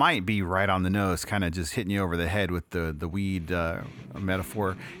 might be right on the nose, kind of just hitting you over the head with the weed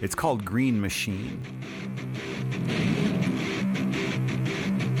metaphor. It's called Green Machine.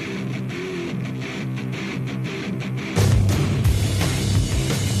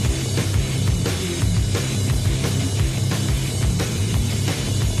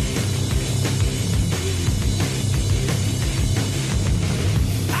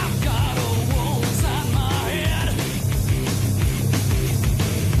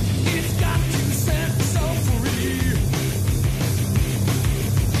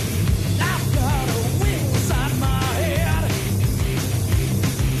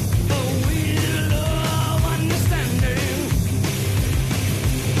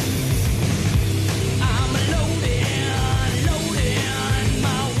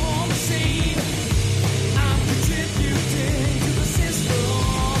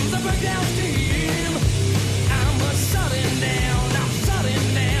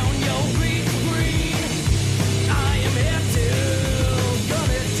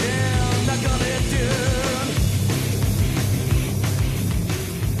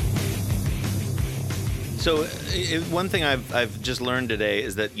 So one thing I've just learned today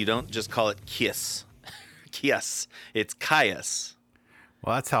is that you don't just call it Kiss. Kiss. It's Caius.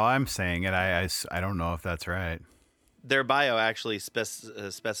 Well, that's how I'm saying it. I don't know if that's right. Their bio actually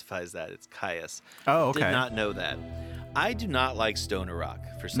specifies that. It's Caius. Oh, okay. Did not know that. I do not like stoner rock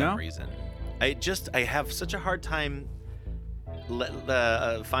for some reason. I have such a hard time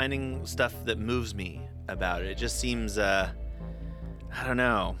finding stuff that moves me about it. It just seems, I don't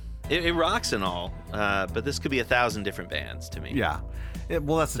know. It rocks and all, but this could be 1,000 different bands to me. Yeah.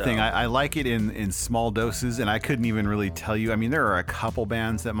 Well, that's the thing. I like it in small doses, and I couldn't even really tell you. I mean, there are a couple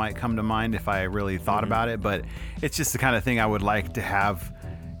bands that might come to mind if I really thought about it, but it's just the kind of thing I would like to have,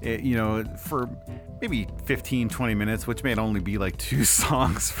 for maybe 15, 20 minutes, which may only be like 2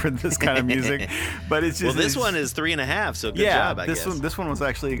 songs for this kind of music. But it's just... Well, this one is 3.5, so good job, I guess. This one was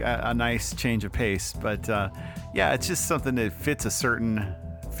actually a nice change of pace. But, it's just something that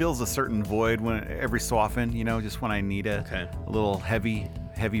fills a certain void when every so often, just when I need a little heavy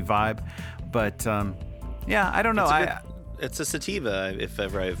vibe. But I don't know. It's a sativa, if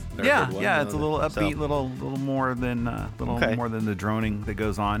ever I've heard one. Yeah, it's a little upbeat, little more than more than the droning that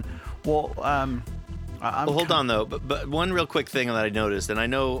goes on. Well, hold on though. But one real quick thing that I noticed, and I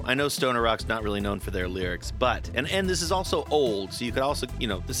know stoner rock's not really known for their lyrics, but and this is also old, so you could also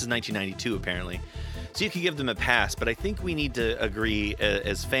this is 1992 apparently. So you could give them a pass, but I think we need to agree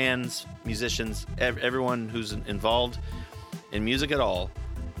as fans, musicians, everyone who's involved in music at all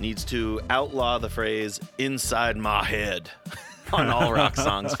needs to outlaw the phrase "inside my head" on all rock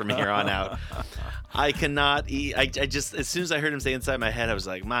songs from here on out. I cannot. I just as soon as I heard him say "inside my head," I was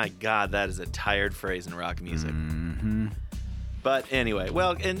like, "My God, that is a tired phrase in rock music." Mm-hmm. But anyway,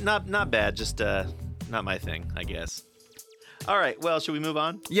 well, and not bad, just not my thing, I guess. All right, well, should we move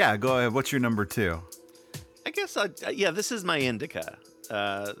on? Yeah, go ahead. What's your number 2? I guess, this is my indica.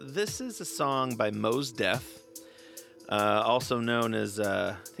 This is a song by Mos Def, also known as,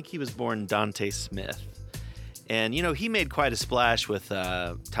 I think he was born Dante Smith. And, he made quite a splash with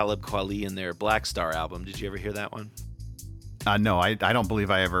Talib Kweli in their Black Star album. Did you ever hear that one? No, I don't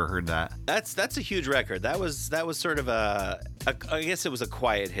believe I ever heard that. That's a huge record. That was sort of I guess it was a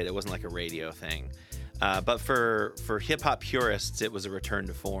quiet hit. It wasn't like a radio thing. But for hip-hop purists, it was a return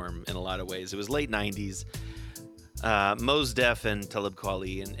to form in a lot of ways. It was late 90s. Mos Def and Talib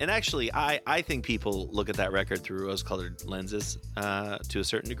Kweli. And actually, I think people look at that record through rose-colored lenses to a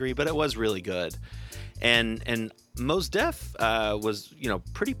certain degree, but it was really good. And Mos Def was,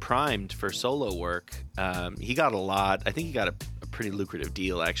 pretty primed for solo work. He got a lot. I think he got a pretty lucrative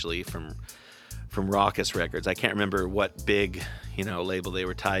deal, actually, from Rawkus Records. I can't remember what big, label they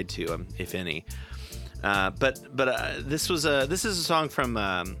were tied to, if any. But this is a song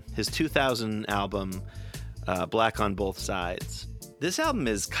from his 2000 album, Black on Both Sides. This album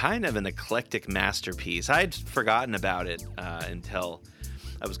is kind of an eclectic masterpiece. I'd forgotten about it until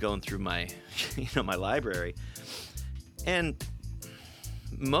I was going through my, my library. And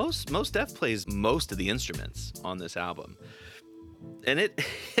Mos Def plays most of the instruments on this album, and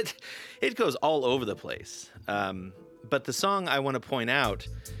it goes all over the place. But the song I want to point out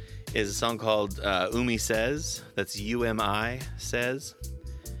is a song called Umi Says. That's UMI Says.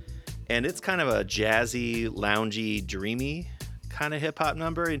 And it's kind of a jazzy, loungy, dreamy kind of hip hop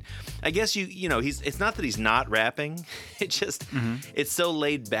number. And I guess it's not that he's not rapping. It just it's so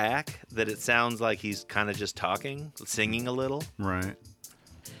laid back that it sounds like he's kind of just talking, singing a little. Right.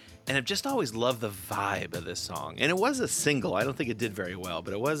 And I've just always loved the vibe of this song. And it was a single. I don't think it did very well,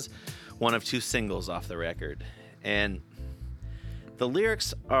 but it was one of 2 singles off the record. And the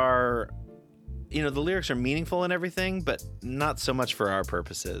lyrics are meaningful and everything, but not so much for our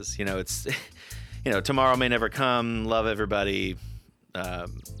purposes. It's, tomorrow may never come, love everybody, et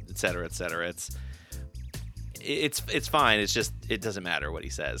cetera, et cetera. It's fine. It's just, it doesn't matter what he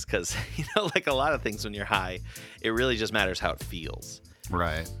says. Cause like a lot of things when you're high, it really just matters how it feels.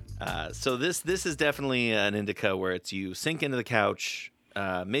 Right. So this is definitely an indica where it's you sink into the couch,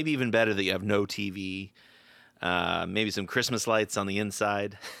 maybe even better that you have no TV, maybe some Christmas lights on the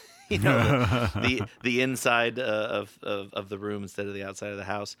inside, the inside of the room instead of the outside of the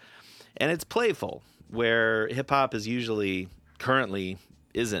house. And it's playful, where hip hop is usually currently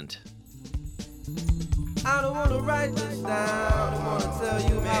isn't. I don't want to write this down. I don't want to tell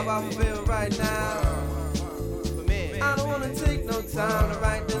you how I feel right now. I don't want to take no time to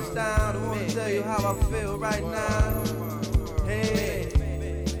write this down. I want to tell you how I feel right now. Hey,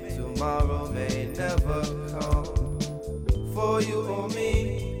 tomorrow may never come. For you or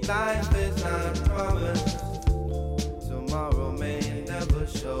me, life is not promised. Tomorrow may never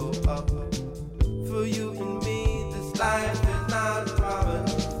show up. For you and me, this life is not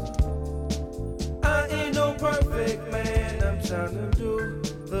promised. I ain't no perfect man. I'm trying to do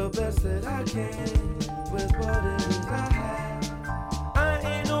the best that I can with what it is I have. I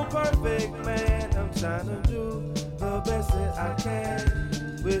ain't no perfect man. I'm trying to do the best that I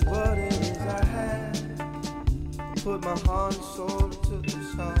can with what it is I have. Put my heart and soul into the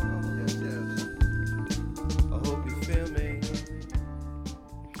song. Yes. I hope you feel me.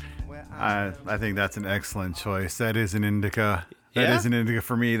 I think that's an excellent choice. That is an indica. That is an indica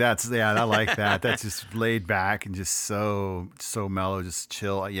for me. I like that. That's just laid back and just so mellow, just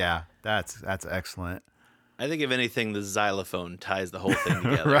chill. Yeah, that's excellent. I think if anything, the xylophone ties the whole thing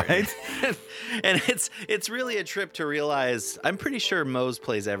together. Right? And it's really a trip to realize, I'm pretty sure Mose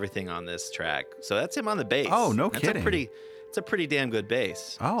plays everything on this track. So that's him on the bass. Oh, no kidding. It's a pretty damn good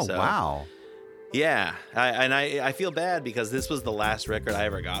bass. Oh, so, wow. Yeah. I feel bad because this was the last record I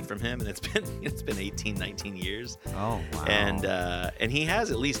ever got from him, and it's been 18, 19 years. Oh, wow. And he has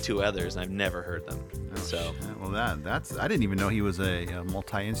at least 2 others, and I've never heard them. Oh, so shit. Well, that's I didn't even know he was a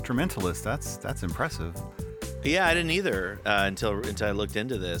multi-instrumentalist. That's impressive. Yeah, I didn't either until I looked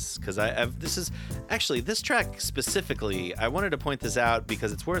into this, because this track specifically, I wanted to point this out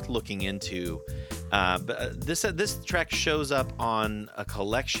because it's worth looking into. But this track shows up on a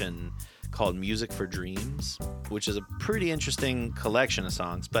collection called Music for Dreams, which is a pretty interesting collection of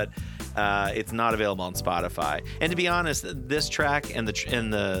songs, but it's not available on Spotify. And to be honest, this track and the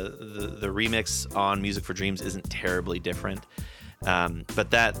remix on Music for Dreams isn't terribly different.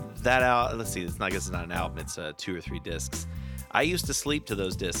 But that let's see, I guess it's not an album, it's 2 or 3 discs. I used to sleep to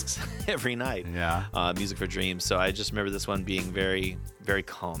those discs every night. Yeah. Music for Dreams. So I just remember this one being very, very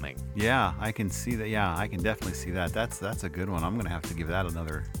calming. Yeah, I can see that. Yeah, I can definitely see that. That's a good one. I'm gonna have to give that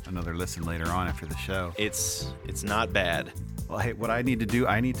another listen later on after the show. It's not bad. Well, hey, what I need to do,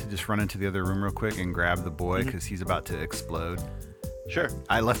 I need to just run into the other room real quick and grab the boy because he's about to explode. Sure.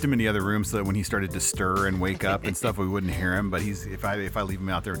 I left him in the other room so that when he started to stir and wake up and stuff, we wouldn't hear him. But if I leave him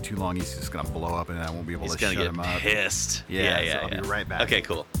out there too long, he's just gonna blow up, and I won't be able to shut him up. He's gonna get pissed. Yeah. I'll be right back. Okay,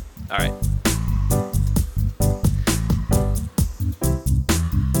 cool. All right.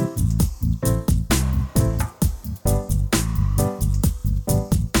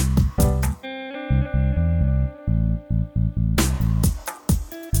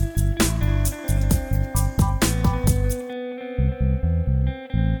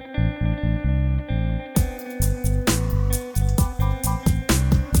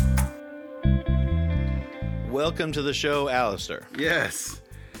 Welcome to the show, Alistair. Yes.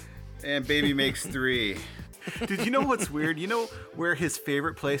 And baby makes 3. Dude, you know what's weird? You know where his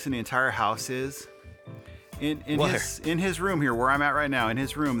favorite place in the entire house is? In his room here, where I'm at right now. In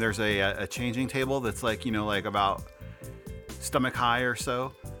his room, there's a changing table that's like about stomach high or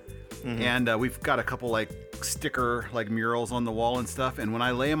so. Mm-hmm. And we've got a couple sticker murals on the wall and stuff. And when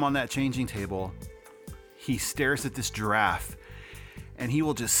I lay him on that changing table, he stares at this giraffe, and he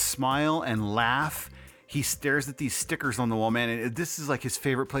will just smile and laugh. He stares at these stickers on the wall, man. And this is his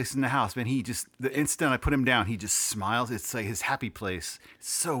favorite place in the house, man. The instant I put him down, he just smiles. It's like his happy place. It's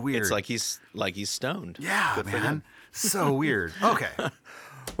so weird. It's like he's stoned. Yeah, good man. So weird. Okay.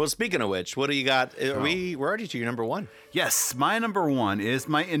 Well, speaking of which, what do you got? We're already to your number 1. Yes, my number 1 is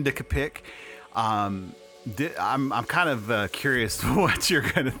my indica pick. I'm kind of curious what you're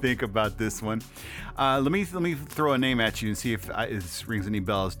going to think about this one. Let me throw a name at you and see if this rings any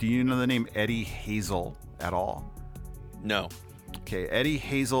bells. Do you know the name Eddie Hazel at all? No. Okay, Eddie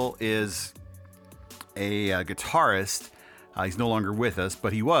Hazel is a guitarist. He's no longer with us,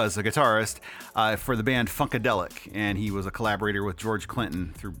 but he was a guitarist for the band Funkadelic, and he was a collaborator with George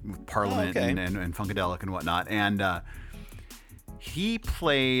Clinton through Parliament and Funkadelic and whatnot. And he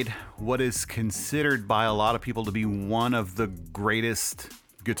played what is considered by a lot of people to be one of the greatest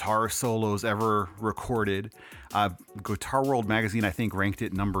guitar solos ever recorded. Guitar World magazine, I think, ranked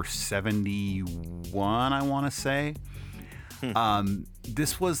it number 71, I want to say.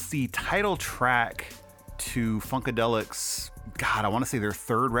 This was the title track to Funkadelic's, I want to say their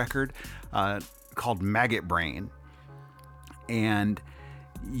third record, called Maggot Brain. And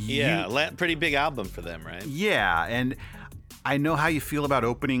pretty big album for them, right? Yeah, and I know how you feel about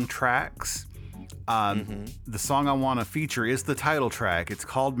opening tracks. The song I want to feature is the title track. It's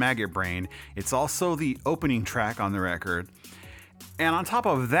called Maggot Brain. It's also the opening track on the record. And on top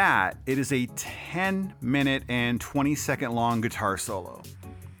of that, it is a 10-minute and 20-second long guitar solo.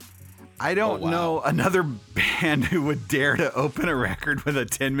 I don't know another band who would dare to open a record with a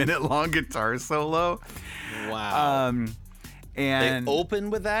 10-minute long guitar solo. Wow. And they open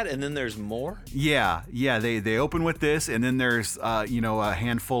with that, and then there's more? Yeah. They open with this, and then there's a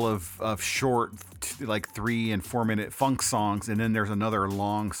handful of short, like 3 and 4 minute funk songs, and then there's another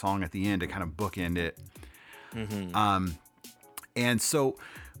long song at the end to kind of bookend it. And so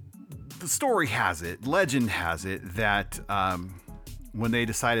the story has it, legend has it, that when they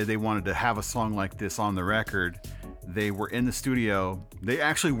decided they wanted to have a song like this on the record, they were in the studio. They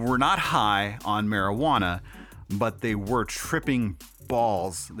actually were not high on marijuana, but they were tripping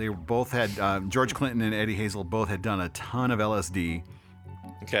balls. They both had, George Clinton and Eddie Hazel both had done a ton of LSD.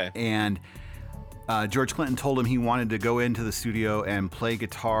 Okay. And George Clinton told him he wanted to go into the studio and play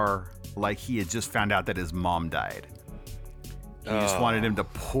guitar like he had just found out that his mom died. He just wanted him to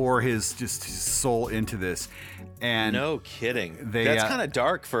pour his soul into this. And no kidding. That's kind of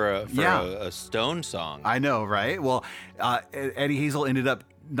dark for a Stone song. I know, right? Well, Eddie Hazel ended up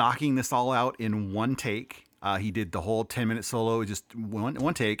knocking this all out in one take. He did the whole 10-minute solo, just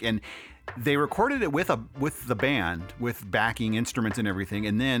one take, and they recorded it with the band, with backing instruments and everything.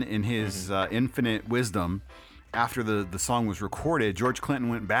 And then in his infinite wisdom, after the song was recorded, George Clinton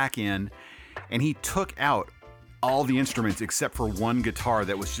went back in and he took out all the instruments except for one guitar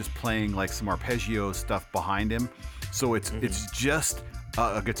that was just playing like some arpeggio stuff behind him. So it's just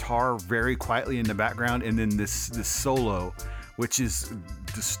a guitar very quietly in the background, and then this solo, which is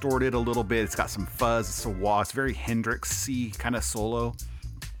distorted a little bit. It's got some fuzz, it's a wah, it's very Hendrix-y kind of solo.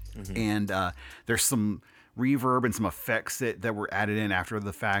 And there's some reverb and some effects that were added in after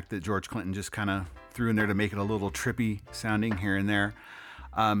the fact that George Clinton just kind of threw in there to make it a little trippy sounding here and there.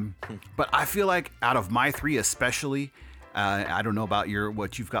 But I feel like out of my 3 especially, I don't know about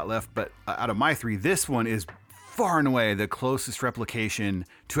what you've got left, but out of my 3, this one is far and away the closest replication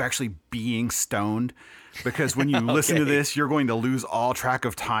to actually being stoned. Because when you listen to this, you're going to lose all track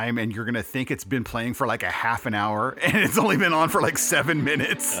of time, and you're going to think it's been playing for like a half an hour, and it's only been on for like 7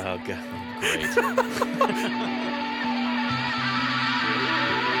 minutes. Oh, God. Great.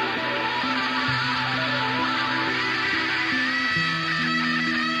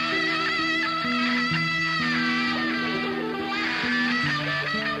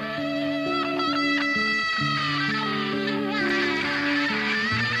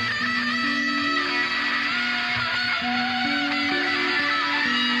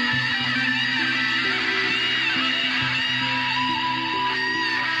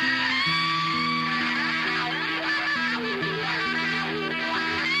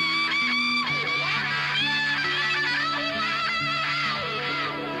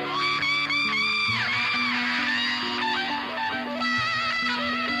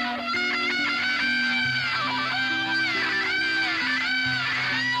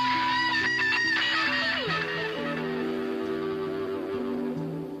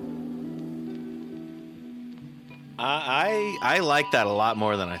 I like that a lot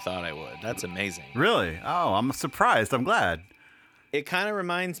more than I thought I would. That's amazing. Really? Oh, I'm surprised. I'm glad. It kind of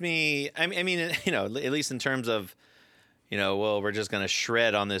reminds me, I mean, at least in terms of, well, we're just going to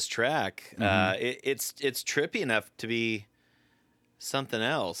shred on this track. It's trippy enough to be something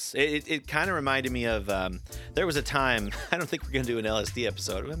else. It kind of reminded me of, there was a time, I don't think we're going to do an LSD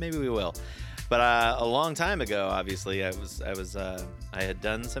episode, but maybe we will. But a long time ago, obviously, I had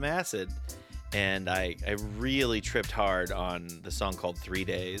done some acid. And I really tripped hard on the song called 3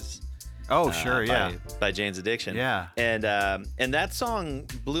 Days. Oh, sure, yeah. By Jane's Addiction. Yeah. And that song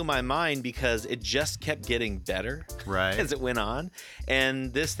blew my mind because it just kept getting better as it went on.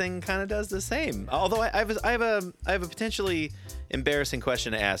 And this thing kind of does the same. Although I have a potentially embarrassing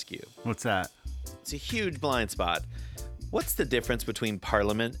question to ask you. What's that? It's a huge blind spot. What's the difference between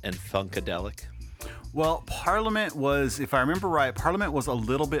Parliament and Funkadelic? Well, Parliament was, if I remember right, Parliament was a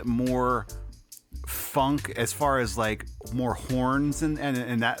little bit more funk as far as like more horns and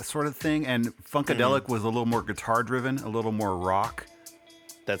that sort of thing. And Funkadelic was a little more guitar driven, a little more rock.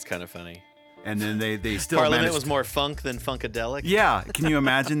 That's kind of funny. And then they still Parliament was more funk than Funkadelic. Yeah, can you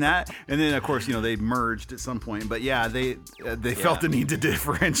imagine that? And then of course, they merged at some point. But yeah, they felt the need to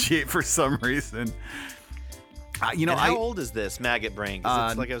differentiate for some reason. How old is this Maggot Brain?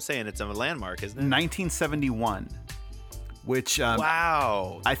 Because it's like I was saying, it's a landmark, isn't it? 1971. Which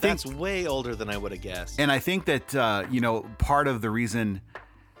wow, I think that's way older than I would have guessed. And I think that part of the reason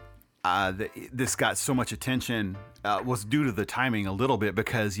that this got so much attention was due to the timing a little bit,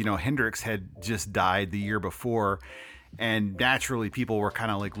 because Hendrix had just died the year before, and naturally people were kind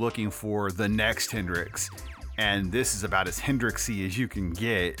of like looking for the next Hendrix, and this is about as Hendrixy as you can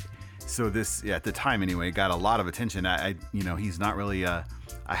get. So this, at the time anyway, got a lot of attention. He's not really a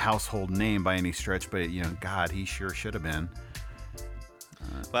household name by any stretch, but God, he sure should have been.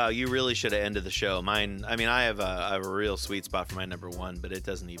 Wow, you really should have ended the show. Mine, I have a real sweet spot for my number one, but it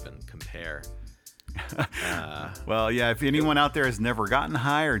doesn't even compare. Well, yeah, if anyone out there has never gotten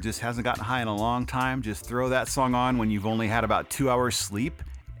high or just hasn't gotten high in a long time, just throw that song on when you've only had about 2 hours sleep,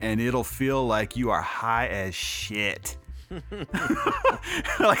 and it'll feel like you are high as shit.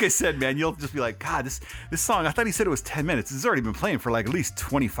 Like I said, man, you'll just be like, God, this song, I thought he said it was 10 minutes. It's already been playing for like at least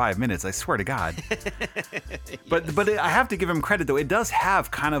 25 minutes. I swear to God. But I have to give him credit, though. It does have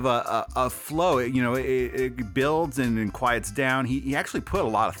kind of a flow. It builds and then quiets down. He actually put a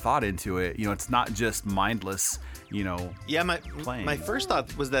lot of thought into it. It's not just mindless, Yeah, playing. My first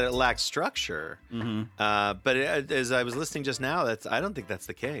thought was that it lacked structure. Mm-hmm. But as I was listening just now, I don't think that's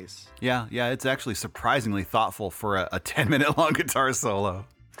the case. Yeah, it's actually surprisingly thoughtful for a 10-minute long guitar solo.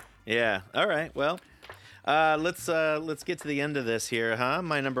 Yeah. All right. Well, let's get to the end of this here, huh?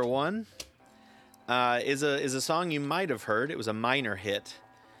 My number one is a song you might have heard. It was a minor hit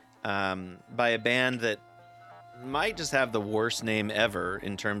by a band that might just have the worst name ever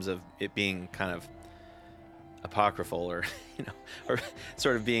in terms of it being kind of apocryphal or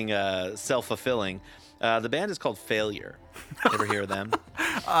sort of being self-fulfilling. The band is called Failure. Ever hear of them?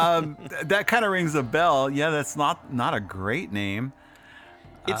 That kind of rings a bell. Yeah, that's not a great name.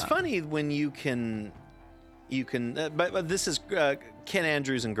 It's funny when you can but this is Ken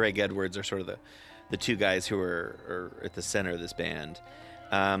Andrews and Greg Edwards are sort of the two guys who are at the center of this band.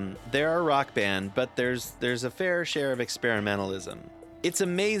 They're a rock band, but there's a fair share of experimentalism. It's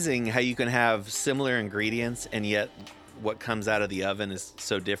amazing how you can have similar ingredients and yet what comes out of the oven is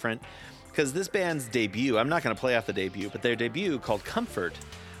so different. Because this band's debut, I'm not going to play off the debut, but their debut called Comfort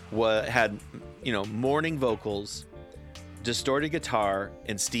had, morning vocals, distorted guitar,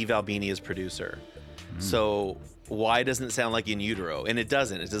 and Steve Albini as producer. So why doesn't it sound like In Utero? And it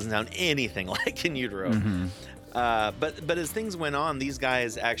doesn't. It doesn't sound anything like In Utero. Mm-hmm. But as things went on, these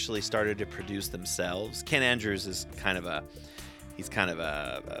guys actually started to produce themselves. Ken Andrews is kind of a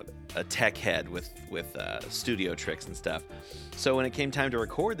tech head with studio tricks and stuff. So when it came time to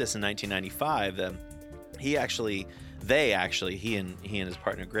record this in 1995, he and his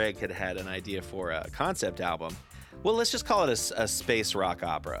partner Greg had an idea for a concept album. Well, let's just call it a space rock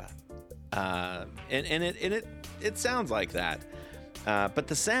opera, and it sounds like that. But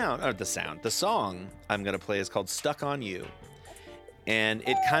the song I'm gonna play is called "Stuck on You," and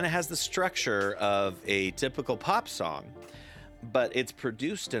it kind of has the structure of a typical pop song. But it's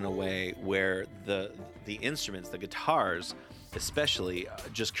produced in a way where the instruments, the guitars especially,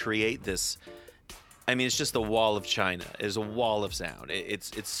 just create this. It's just the wall of China. It's a wall of sound.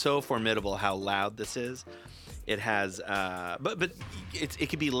 It's so formidable how loud this is. It has, but it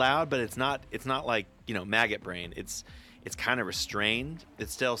can be loud, but it's not like Maggot Brain. It's kind of restrained. It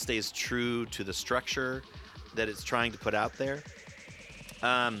still stays true to the structure that it's trying to put out there,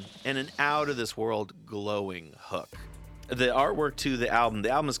 and an out of this world glowing hook. The artwork to the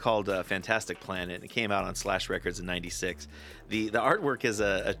album is called Fantastic Planet, and it came out on Slash Records in '96. The artwork is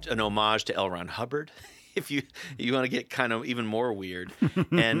an homage to L. Ron Hubbard, if you want to get kind of even more weird.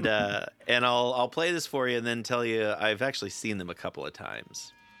 And I'll play this for you and then tell you I've actually seen them a couple of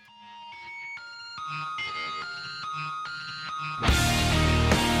times.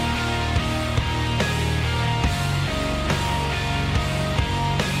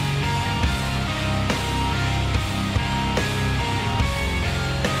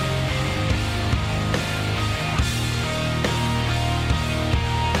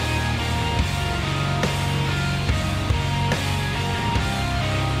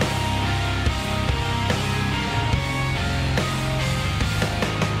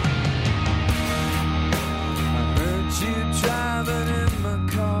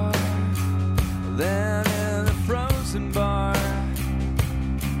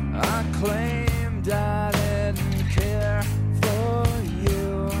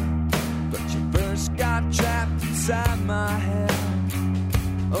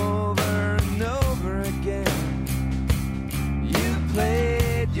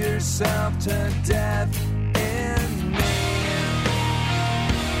 yourself to death in me.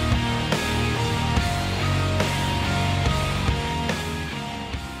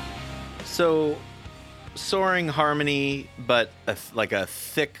 So, soaring harmony, but like a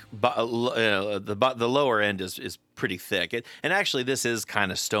thick, the lower end is pretty thick. And actually, this is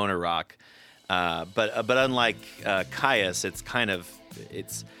kind of stoner rock, but unlike Caius, it's kind of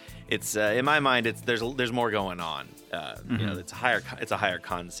it's in my mind there's more going on. You know, it's a higher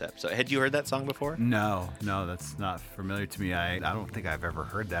concept. So, had you heard that song before? No, that's not familiar to me. I don't think I've ever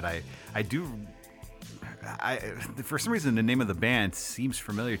heard that. I do. For some reason, the name of the band seems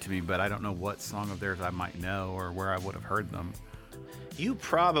familiar to me, but I don't know what song of theirs I might know or where I would have heard them. You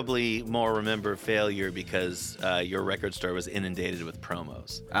probably more remember Failure because your record store was inundated with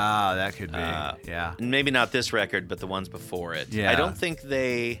promos. Ah, that could be. Yeah. Maybe not this record, but the ones before it. Yeah. I don't think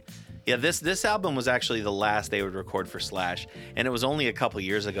they... Yeah, this album was actually the last they would record for Slash, and it was only a couple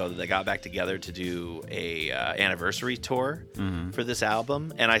years ago that they got back together to do a anniversary tour for this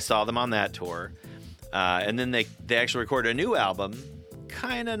album, and I saw them on that tour. And then they actually recorded a new album.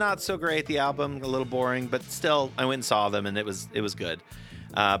 Kind of not so great, the album, a little boring, but still, I went and saw them, and it was good.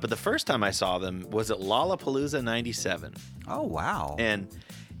 But the first time I saw them was at Lollapalooza '97. Oh, wow. And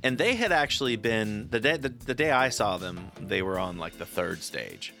they had actually been the day I saw them, they were on like the third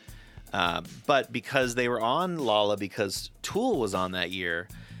stage. But because they were on Lolla, because Tool was on that year,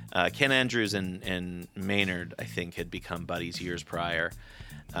 Ken Andrews and Maynard, I think, had become buddies years prior.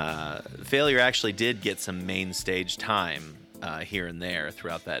 Failure actually did get some main stage time here and there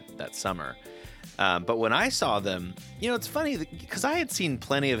throughout that summer. But when I saw them, you know, it's funny because I had seen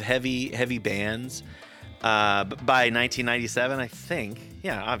plenty of heavy bands by 1997, I think.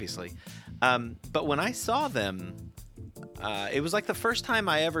 Yeah, obviously. But when I saw them, it was like the first time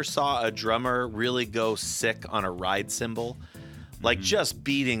I ever saw a drummer really go sick on a ride cymbal. Like just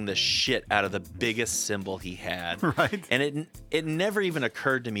beating the shit out of the biggest cymbal he had. Right. And it never even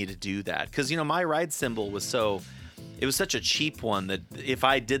occurred to me to do that. Because, you know, my ride cymbal was such a cheap one that if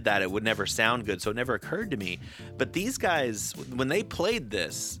I did that, it would never sound good. So it never occurred to me. But these guys, when they played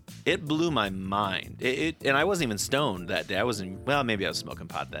this, it blew my mind. And I wasn't even stoned that day. Maybe I was smoking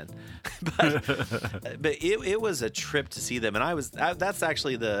pot then. but it was a trip to see them. And I was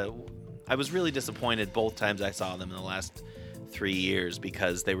really disappointed both times I saw them in the last 3 years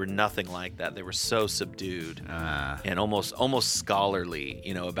because they were nothing like that. They were so subdued and almost scholarly,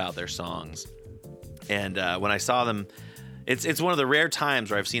 you know, about their songs. And when I saw them, it's one of the rare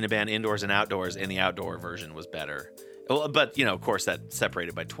times where I've seen a band indoors and outdoors, and the outdoor version was better. Well, but you know, of course, that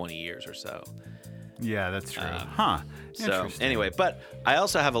separated by 20 years or so. Yeah, that's true. So anyway, but I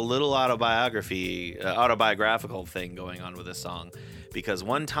also have a little autobiographical thing going on with this song. Because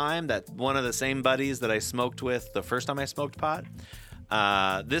one time that one of the same buddies that I smoked with the first time I smoked pot,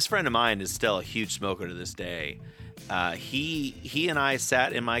 this friend of mine is still a huge smoker to this day. He and I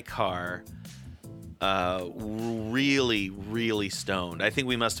sat in my car, really, really stoned. I think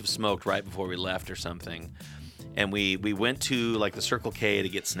we must have smoked right before we left or something. And we went to like the Circle K to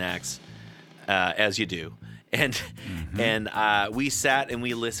get snacks, as you do. And we sat and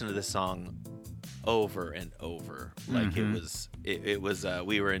we listened to this song over and over. Like it was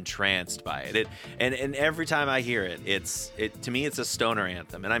we were entranced by it. And every time I hear it, to me it's a stoner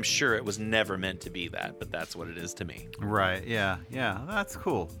anthem, and I'm sure it was never meant to be that, but that's what it is to me. Right. Yeah. That's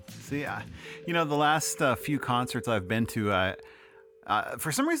cool. See, you know, the last few concerts I've been to,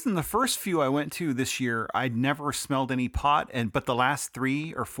 for some reason, the first few I went to this year, I'd never smelled any pot, but the last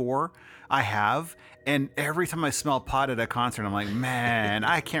 3 or 4 I have. And every time I smell pot at a concert, I'm like, man,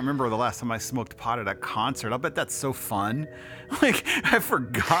 I can't remember the last time I smoked pot at a concert. I'll bet that's so fun. Like, I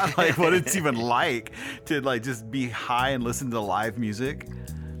forgot like what it's even like to like just be high and listen to live music.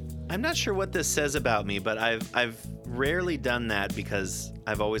 I'm not sure what this says about me, but I've rarely done that because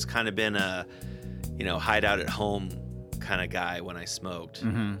I've always kind of been a, you know, hideout at home kind of guy when I smoked.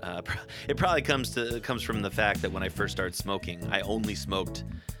 It probably comes from the fact that when I first started smoking, I only smoked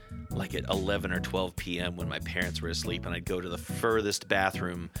like at 11 or 12 p.m. when my parents were asleep, and I'd go to the furthest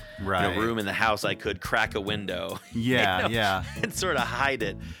bathroom, room in the house I could, crack a window, and sort of hide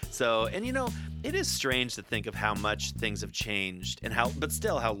it. So, and you know, it is strange to think of how much things have changed and but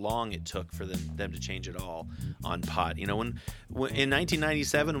still how long it took for them to change it all on pot. You know, when in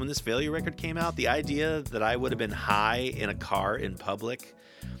 1997, when this Failure record came out, the idea that I would have been high in a car in public,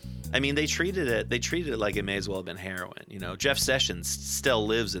 I mean, they treated it like it may as well have been heroin. You know, Jeff Sessions still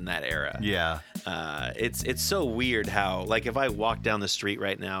lives in that era. Yeah. It's so weird how, like, if I walk down the street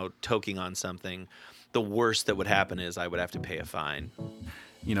right now toking on something, the worst that would happen is I would have to pay a fine.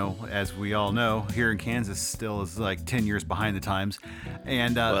 as we all know, here in Kansas still is like 10 years behind the times.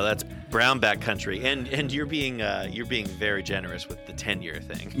 And well, that's brownback country, and you're being very generous with the 10-year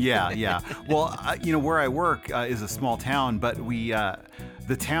thing. Yeah. Well, where I work is a small town, but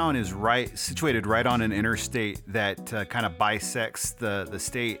the town is situated right on an interstate that kind of bisects the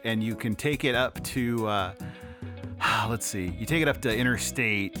state, and you can take it up to you take it up to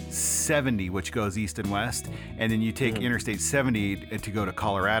Interstate 70, which goes east and west, and then you take Interstate 70 to go to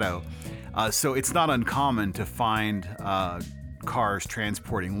Colorado. So it's not uncommon to find cars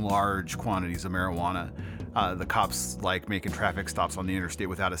transporting large quantities of marijuana. The cops like making traffic stops on the interstate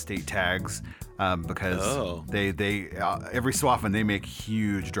without state tags because they every so often they make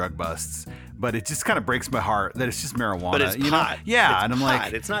huge drug busts. But it just kind of breaks my heart that it's just marijuana. But it's pot. Yeah, it's and I'm pot.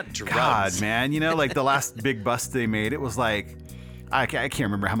 like, it's not drugs. God, man, like the last big bust they made, it was like, I can't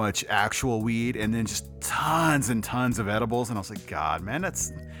remember how much actual weed, and then just tons and tons of edibles, and I was like, God, man,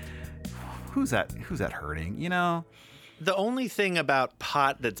 who's that hurting? The only thing about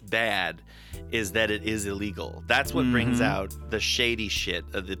pot that's bad is that it is illegal. That's what brings out the shady shit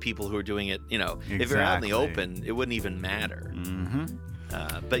of the people who are doing it. If you're out in the open, it wouldn't even matter.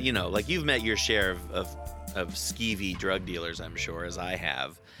 But like you've met your share of skeevy drug dealers, I'm sure, as I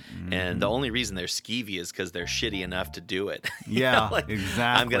have. And the only reason they're skeevy is because they're shitty enough to do it. Yeah, exactly.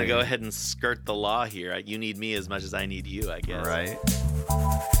 I'm going to go ahead and skirt the law here. You need me as much as I need you, I guess. Right.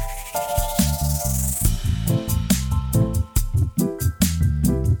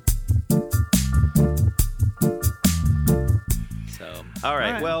 All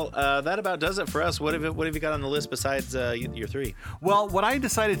right. Well, that about does it for us. What have you got on the list besides your three? Well, what I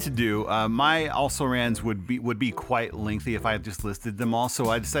decided to do, my also rans would be quite lengthy if I had just listed them all.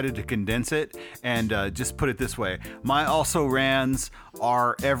 So I decided to condense it and just put it this way: my also rans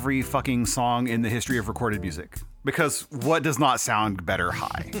are every fucking song in the history of recorded music. Because what does not sound better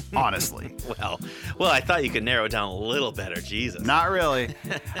high, honestly? Well, I thought you could narrow it down a little better. Jesus. Not really.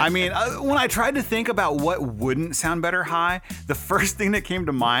 I mean, when I tried to think about what wouldn't sound better high, the first thing that came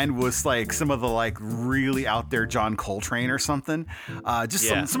to mind was like some of the like really out there John Coltrane or something.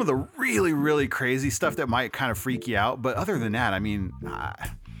 Some of the really, really crazy stuff that might kind of freak you out. But other than that, I mean...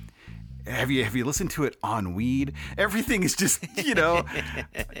 Have you listened to it on weed? Everything is just, Yeah.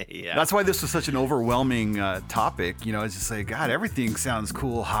 That's why this was such an overwhelming topic. It's just like, God, everything sounds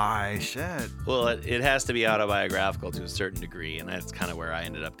cool, high, shit. Well, it has to be autobiographical to a certain degree, and that's kind of where I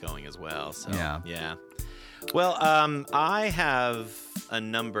ended up going as well. So, yeah. Well, I have a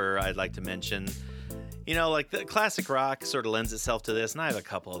number I'd like to mention. Like the classic rock sort of lends itself to this, and I have a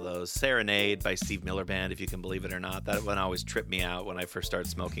couple of those. Serenade by Steve Miller Band, if you can believe it or not. That one always tripped me out when I first started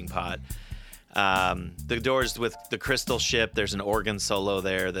smoking pot. The Doors with The Crystal Ship, there's an organ solo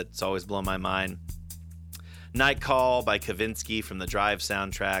there that's always blown my mind. Night Call by Kavinsky from the Drive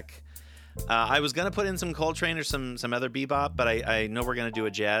soundtrack. I was going to put in some Coltrane or some other bebop, but I know we're going to do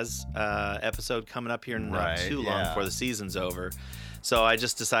a jazz episode coming up here not too long before the season's over. So I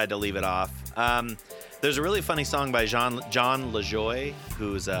just decided to leave it off. There's a really funny song by John LaJoie,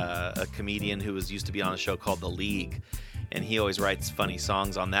 who's a comedian who used to be on a show called The League. And he always writes funny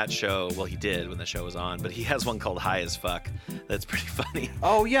songs on that show. Well, he did when the show was on, but he has one called High as Fuck. That's pretty funny.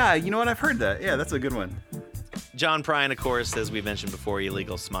 Oh, yeah. You know what? I've heard that. Yeah, that's a good one. John Prine, of course, as we mentioned before,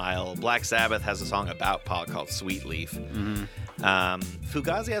 Illegal Smile. Black Sabbath has a song about pot called Sweet Leaf.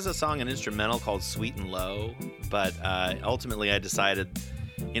 Fugazi has a song, an instrumental called Sweet and Low. But ultimately I decided,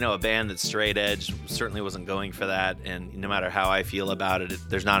 a band that's straight edge certainly wasn't going for that. And no matter how I feel about it,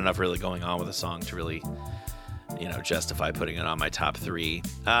 there's not enough really going on with the song to really, justify putting it on my top three.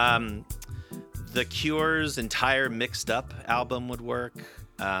 The Cure's entire Mixed Up album would work.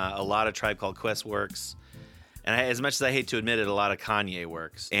 A lot of Tribe Called Quest works. And as much as I hate to admit it, a lot of Kanye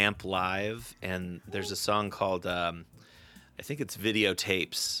works. Amp Live, and there's a song called, I think it's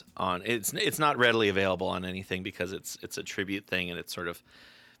Videotapes on. It's not readily available on anything because it's a tribute thing, and it's sort of,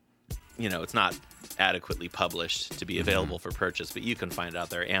 it's not adequately published to be available for purchase. But you can find it out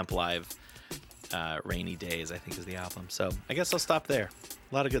there. Amp Live, Rainy Days, I think is the album. So I guess I'll stop there.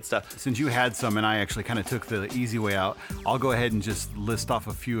 A lot of good stuff. Since you had some and I actually kind of took the easy way out, I'll go ahead and just list off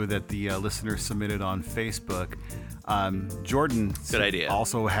a few that the listeners submitted on Facebook. Jordan good idea.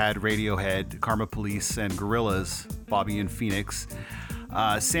 Also had Radiohead, Karma Police, and Gorillaz, Bobby and Phoenix.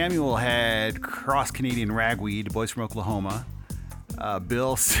 Samuel had Cross Canadian Ragweed, Boys from Oklahoma.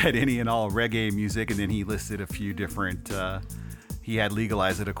 Bill said any and all reggae music, and then he listed a few different... he had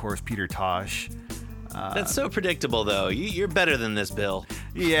Legalize It, of course, Peter Tosh. That's so predictable, though. You're better than this, Bill.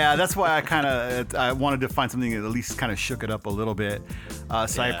 Yeah, that's why I wanted to find something that at least kind of shook it up a little bit.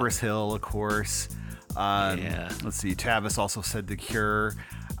 Cypress Hill, of course. Let's see. Tavis also said The Cure.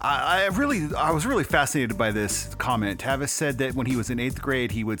 I was really fascinated by this comment. Tavis said that when he was in 8th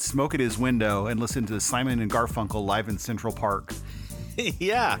grade, he would smoke at his window and listen to Simon and Garfunkel live in Central Park.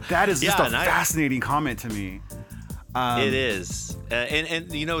 Yeah. That is just a fascinating comment to me. It is.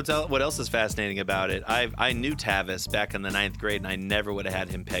 And you know what else is fascinating about it? I knew Tavis back in the 9th grade, and I never would have had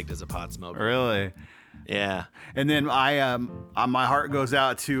him pegged as a pot smoker. Really? Yeah. And then my heart goes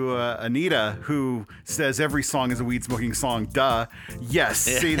out to Anita, who says every song is a weed smoking song. Duh. Yes.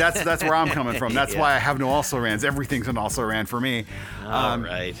 See, that's where I'm coming from. That's why I have no also rans. Everything's an also ran for me. All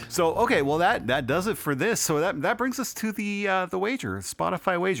right. So okay, well that does it for this. So that brings us to the wager,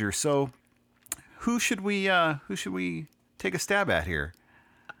 Spotify wager. So who should we take a stab at here?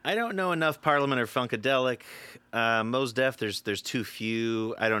 I don't know enough Parliament or Funkadelic. Mos Def, there's too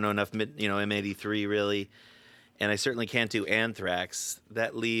few. I don't know enough, M83 really, and I certainly can't do Anthrax.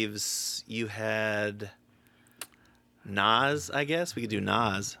 That leaves you had Nas. I guess we could do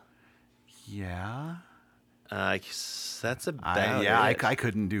Nas. Yeah. That's about it. I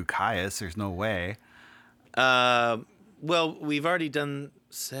couldn't do Caius. There's no way. Well, we've already done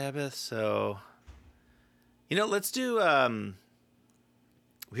Sabbath, so let's do.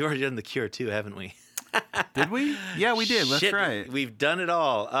 We've already done The Cure too, haven't we? Did we? Yeah, we did. Shit, That's right. We've done it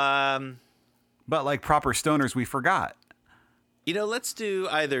all. But like proper stoners, we forgot. Let's do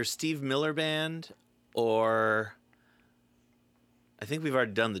either Steve Miller Band or I think we've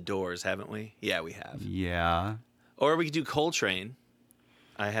already done The Doors, haven't we? Yeah, we have. Yeah. Or we could do Coltrane.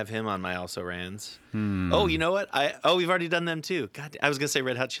 I have him on my also rans. Oh, you know what? We've already done them too. God, I was gonna say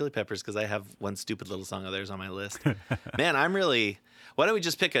Red Hot Chili Peppers because I have one stupid little song of theirs on my list. Man, why don't we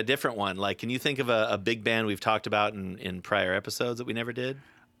just pick a different one? Like, can you think of a big band we've talked about in prior episodes that we never did?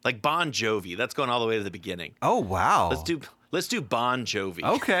 Like Bon Jovi. That's going all the way to the beginning. Oh wow. Let's do Bon Jovi.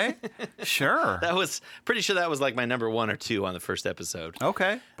 Okay. Sure. Pretty sure that was like my number 1 or 2 on the first episode.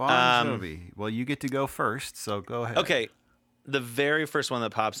 Okay. Bon Jovi. Well, you get to go first, so go ahead. Okay. The very first one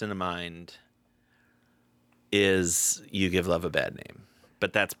that pops into mind is You Give Love a Bad Name.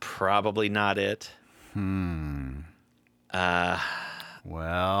 But that's probably not it.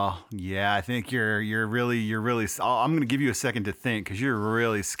 Well, yeah, I think you're really. I'm going to give you a second to think because you're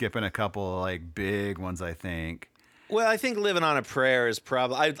really skipping a couple like big ones, I think. Well, I think Living on a Prayer is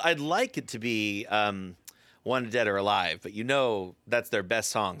probably. I'd like it to be Wanted Dead or Alive, but that's their best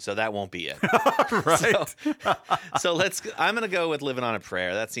song, so that won't be it. Right. So I'm going to go with Living on a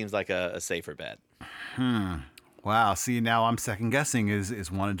Prayer. That seems like a safer bet. Wow. See, now I'm second guessing.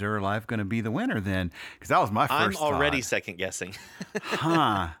 Is Wanted Dead or Alive going to be the winner then? Because that was my first I'm already thought. second guessing.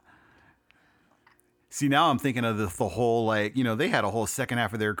 Huh. See, now I'm thinking of the whole, like, they had a whole second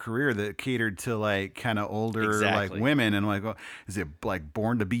half of their career that catered to, like, kind of older, like, women. And, like, is it, like,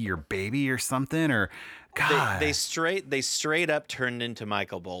 Born to Be Your Baby or something? Or, God. They straight up turned into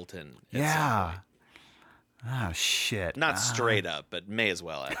Michael Bolton. Yeah. Oh, shit. Not straight up, but may as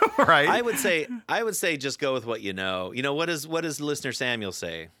well have. Right. I would say just go with what you know. What does listener Samuel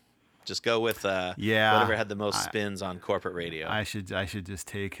say? Just go with whatever had the most spins on corporate radio. I should just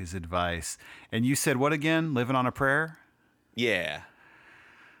take his advice. And you said what again? Living on a Prayer? Yeah.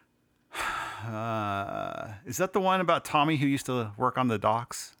 Is that the one about Tommy who used to work on the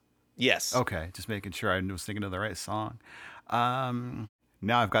docks? Yes. Okay, just making sure I was thinking of the right song.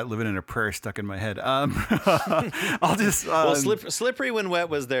 Now I've got Living in a Prayer stuck in my head. I'll just... well, Slippery When Wet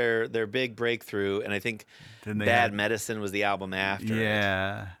was their big breakthrough, and I think Bad Medicine was the album after.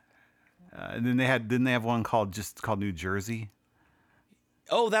 Yeah. And then didn't they have one called New Jersey?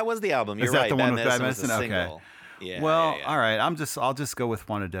 Oh, that was the album. You're Is that right. the one Bad with Bad Medicine Medicine? was a Okay. single. Yeah. Well, yeah. all right. I'll just go with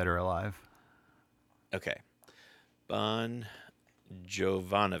Wanted Dead or Alive. Okay. Bon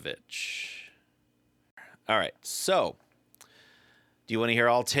Jovanovich. All right. So, do you want to hear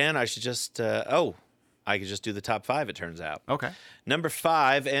all 10? I should just I could just do the top 5, it turns out. Okay. Number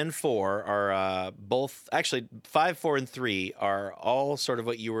 5 and 4 are both, actually 5, 4, and 3 are all sort of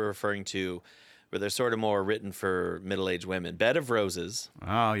what you were referring to, where they're sort of more written for middle-aged women. Bed of Roses.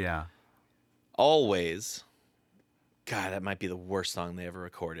 Oh, yeah. Always. God, that might be the worst song they ever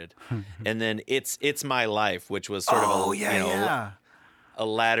recorded. And then It's My Life, which was sort of a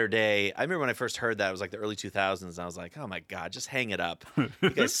latter day. I remember when I first heard that, it was like the early 2000s, and I was like, oh my God, just hang it up. You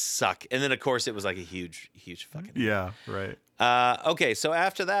guys suck. And then, of course, it was like a huge fucking thing. Yeah, right. Okay, so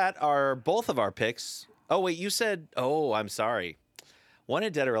after that are both of our picks. Oh, wait, you said, I'm sorry.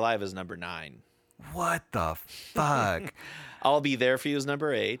 Wanted Dead or Alive is number 9. What the fuck? I'll Be There For You is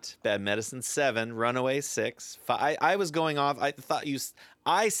number 8. Bad Medicine 7. Runaway 6. I was going off.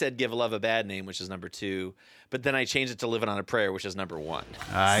 I said Give Love a Bad Name, which is number 2. But then I changed it to Living on a Prayer, which is number 1.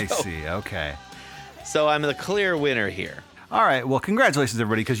 I see. Okay. So I'm the clear winner here. All right. Well, congratulations,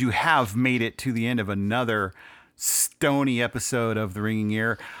 everybody, because you have made it to the end of another stony episode of The Ringing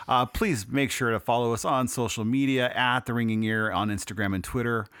Ear. Please make sure to follow us on social media at The Ringing Ear on Instagram and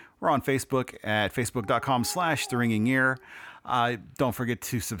Twitter. We're on Facebook at facebook.com/The Ringing Ear. Don't forget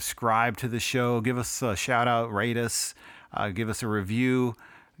to subscribe to the show. Give us a shout out, rate us, give us a review.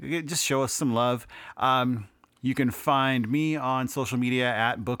 Just show us some love. You can find me on social media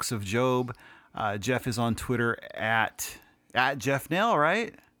at Books of Jobe. Jeff is on Twitter at Jeff Nail,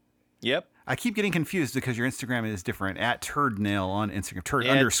 right? Yep. I keep getting confused because your Instagram is different. At Turd Nail on Instagram. Turd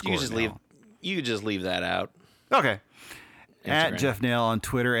underscore Nail. You could just leave that out. Okay. Instagram. At Jeff Nail on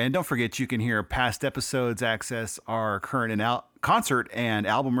Twitter. And don't forget, you can hear past episodes, access our current and concert and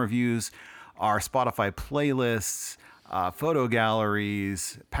album reviews, our Spotify playlists, photo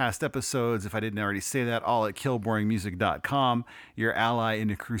galleries, past episodes, if I didn't already say that, all at killboringmusic.com, your ally in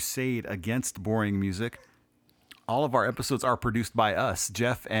the crusade against boring music. All of our episodes are produced by us,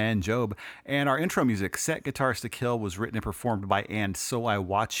 Jeff and Jobe, and our intro music, Set Guitars to Kill, was written and performed by And So I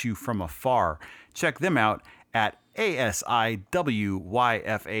Watch You From Afar. Check them out at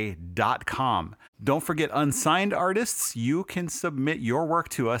asiwyfa.com. Don't forget unsigned artists. You can submit your work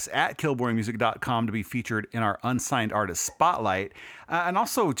to us at killboringmusic.com to be featured in our Unsigned Artist Spotlight. And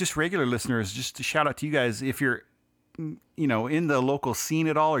also just regular listeners, just to shout out to you guys, if you're in the local scene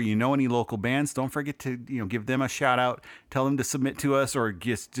at all, or any local bands, don't forget to give them a shout out, tell them to submit to us, or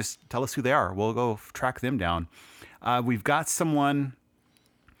just tell us who they are. We'll go track them down. We've got someone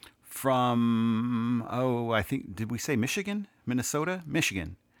from I think, did we say Michigan? Minnesota?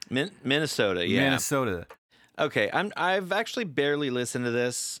 Michigan. Minnesota, yeah. Minnesota. Okay, I've actually barely listened to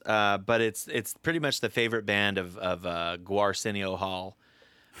this, but it's pretty much the favorite band of Guarsenio Hall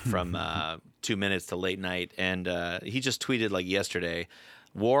from 2 Minutes to Late Night, and he just tweeted like yesterday,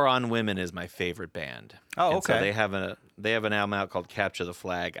 War on Women is my favorite band. Oh, and okay. So they have an album out called Capture the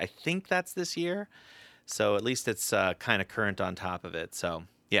Flag. I think that's this year, so at least it's kind of current on top of it. So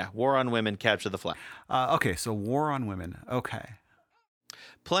yeah, War on Women, Capture the Flag. Okay, so War on Women. Okay.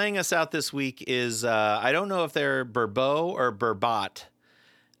 Playing us out this week is, I don't know if they're Burbot or Burbot.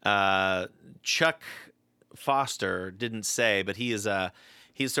 Chuck Foster didn't say, but he's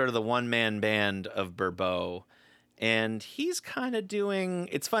sort of the one-man band of Burbot. And he's kind of doing,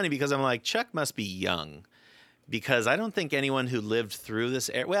 it's funny because I'm like, Chuck must be young. Because I don't think anyone who lived through this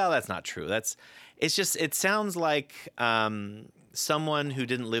era, well, that's not true. It sounds like someone who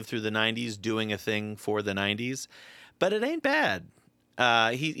didn't live through the 90s doing a thing for the 90s. But it ain't bad.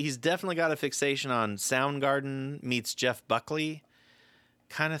 He's definitely got a fixation on Soundgarden meets Jeff Buckley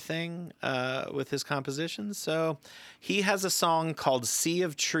kind of thing with his compositions. So he has a song called Sea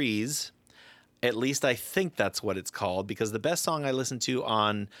of Trees. At least I think that's what it's called, because the best song I listened to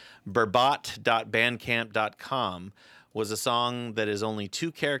on burbot.bandcamp.com was a song that is only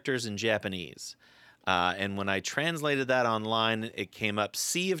 2 characters in Japanese. And when I translated that online, it came up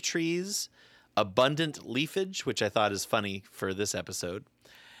Sea of Trees, Abundant Leafage, which I thought is funny for this episode,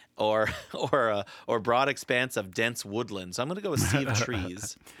 or Broad Expanse of Dense Woodland. So I'm going to go with Sea of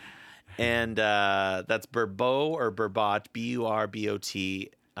Trees. And that's Burbot or Burbot, Burbot,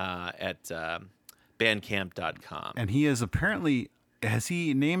 at bandcamp.com. And he is apparently, has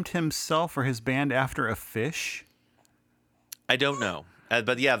he named himself or his band after a fish? I don't know.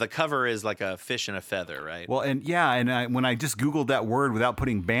 But yeah, the cover is like a fish and a feather, right? Well, and when I just Googled that word without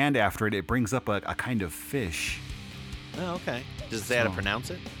putting band after it, it brings up a kind of fish. Oh, okay. Does it say how to pronounce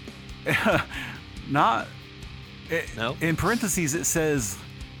it? No. In parentheses, it says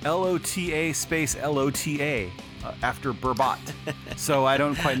LOTA space LOTA after Burbot. So I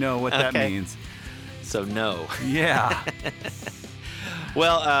don't quite know what that means. So no. Yeah.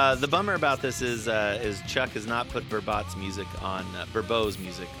 Well, the bummer about this is Chuck has not put Burbot's music on Burbot's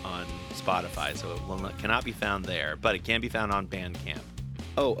music on Spotify, so it cannot be found there, but it can be found on Bandcamp.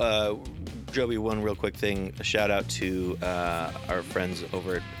 Oh, Joby, one real quick thing. A shout out to our friends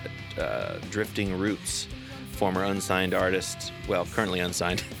over at Drifting Roots, former unsigned artist. Well, currently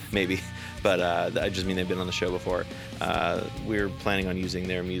unsigned, maybe, but I just mean they've been on the show before. We're planning on using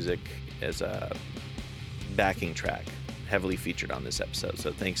their music as a backing track, heavily featured on this episode,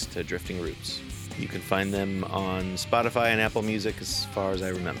 so thanks to Drifting Roots. You can find them on Spotify and Apple Music as far as I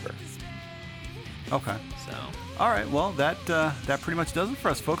remember. Okay. So, all right, well, that pretty much does it for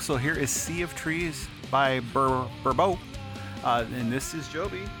us, folks. So here is Sea of Trees by Burbot, and this is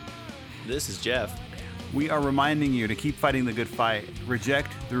Joby. This is Jeff. We are reminding you to keep fighting the good fight,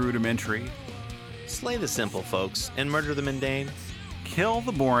 reject the rudimentary, slay the simple, folks, and murder the mundane, kill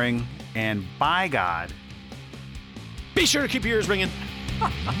the boring, and by God, be sure to keep your ears ringing.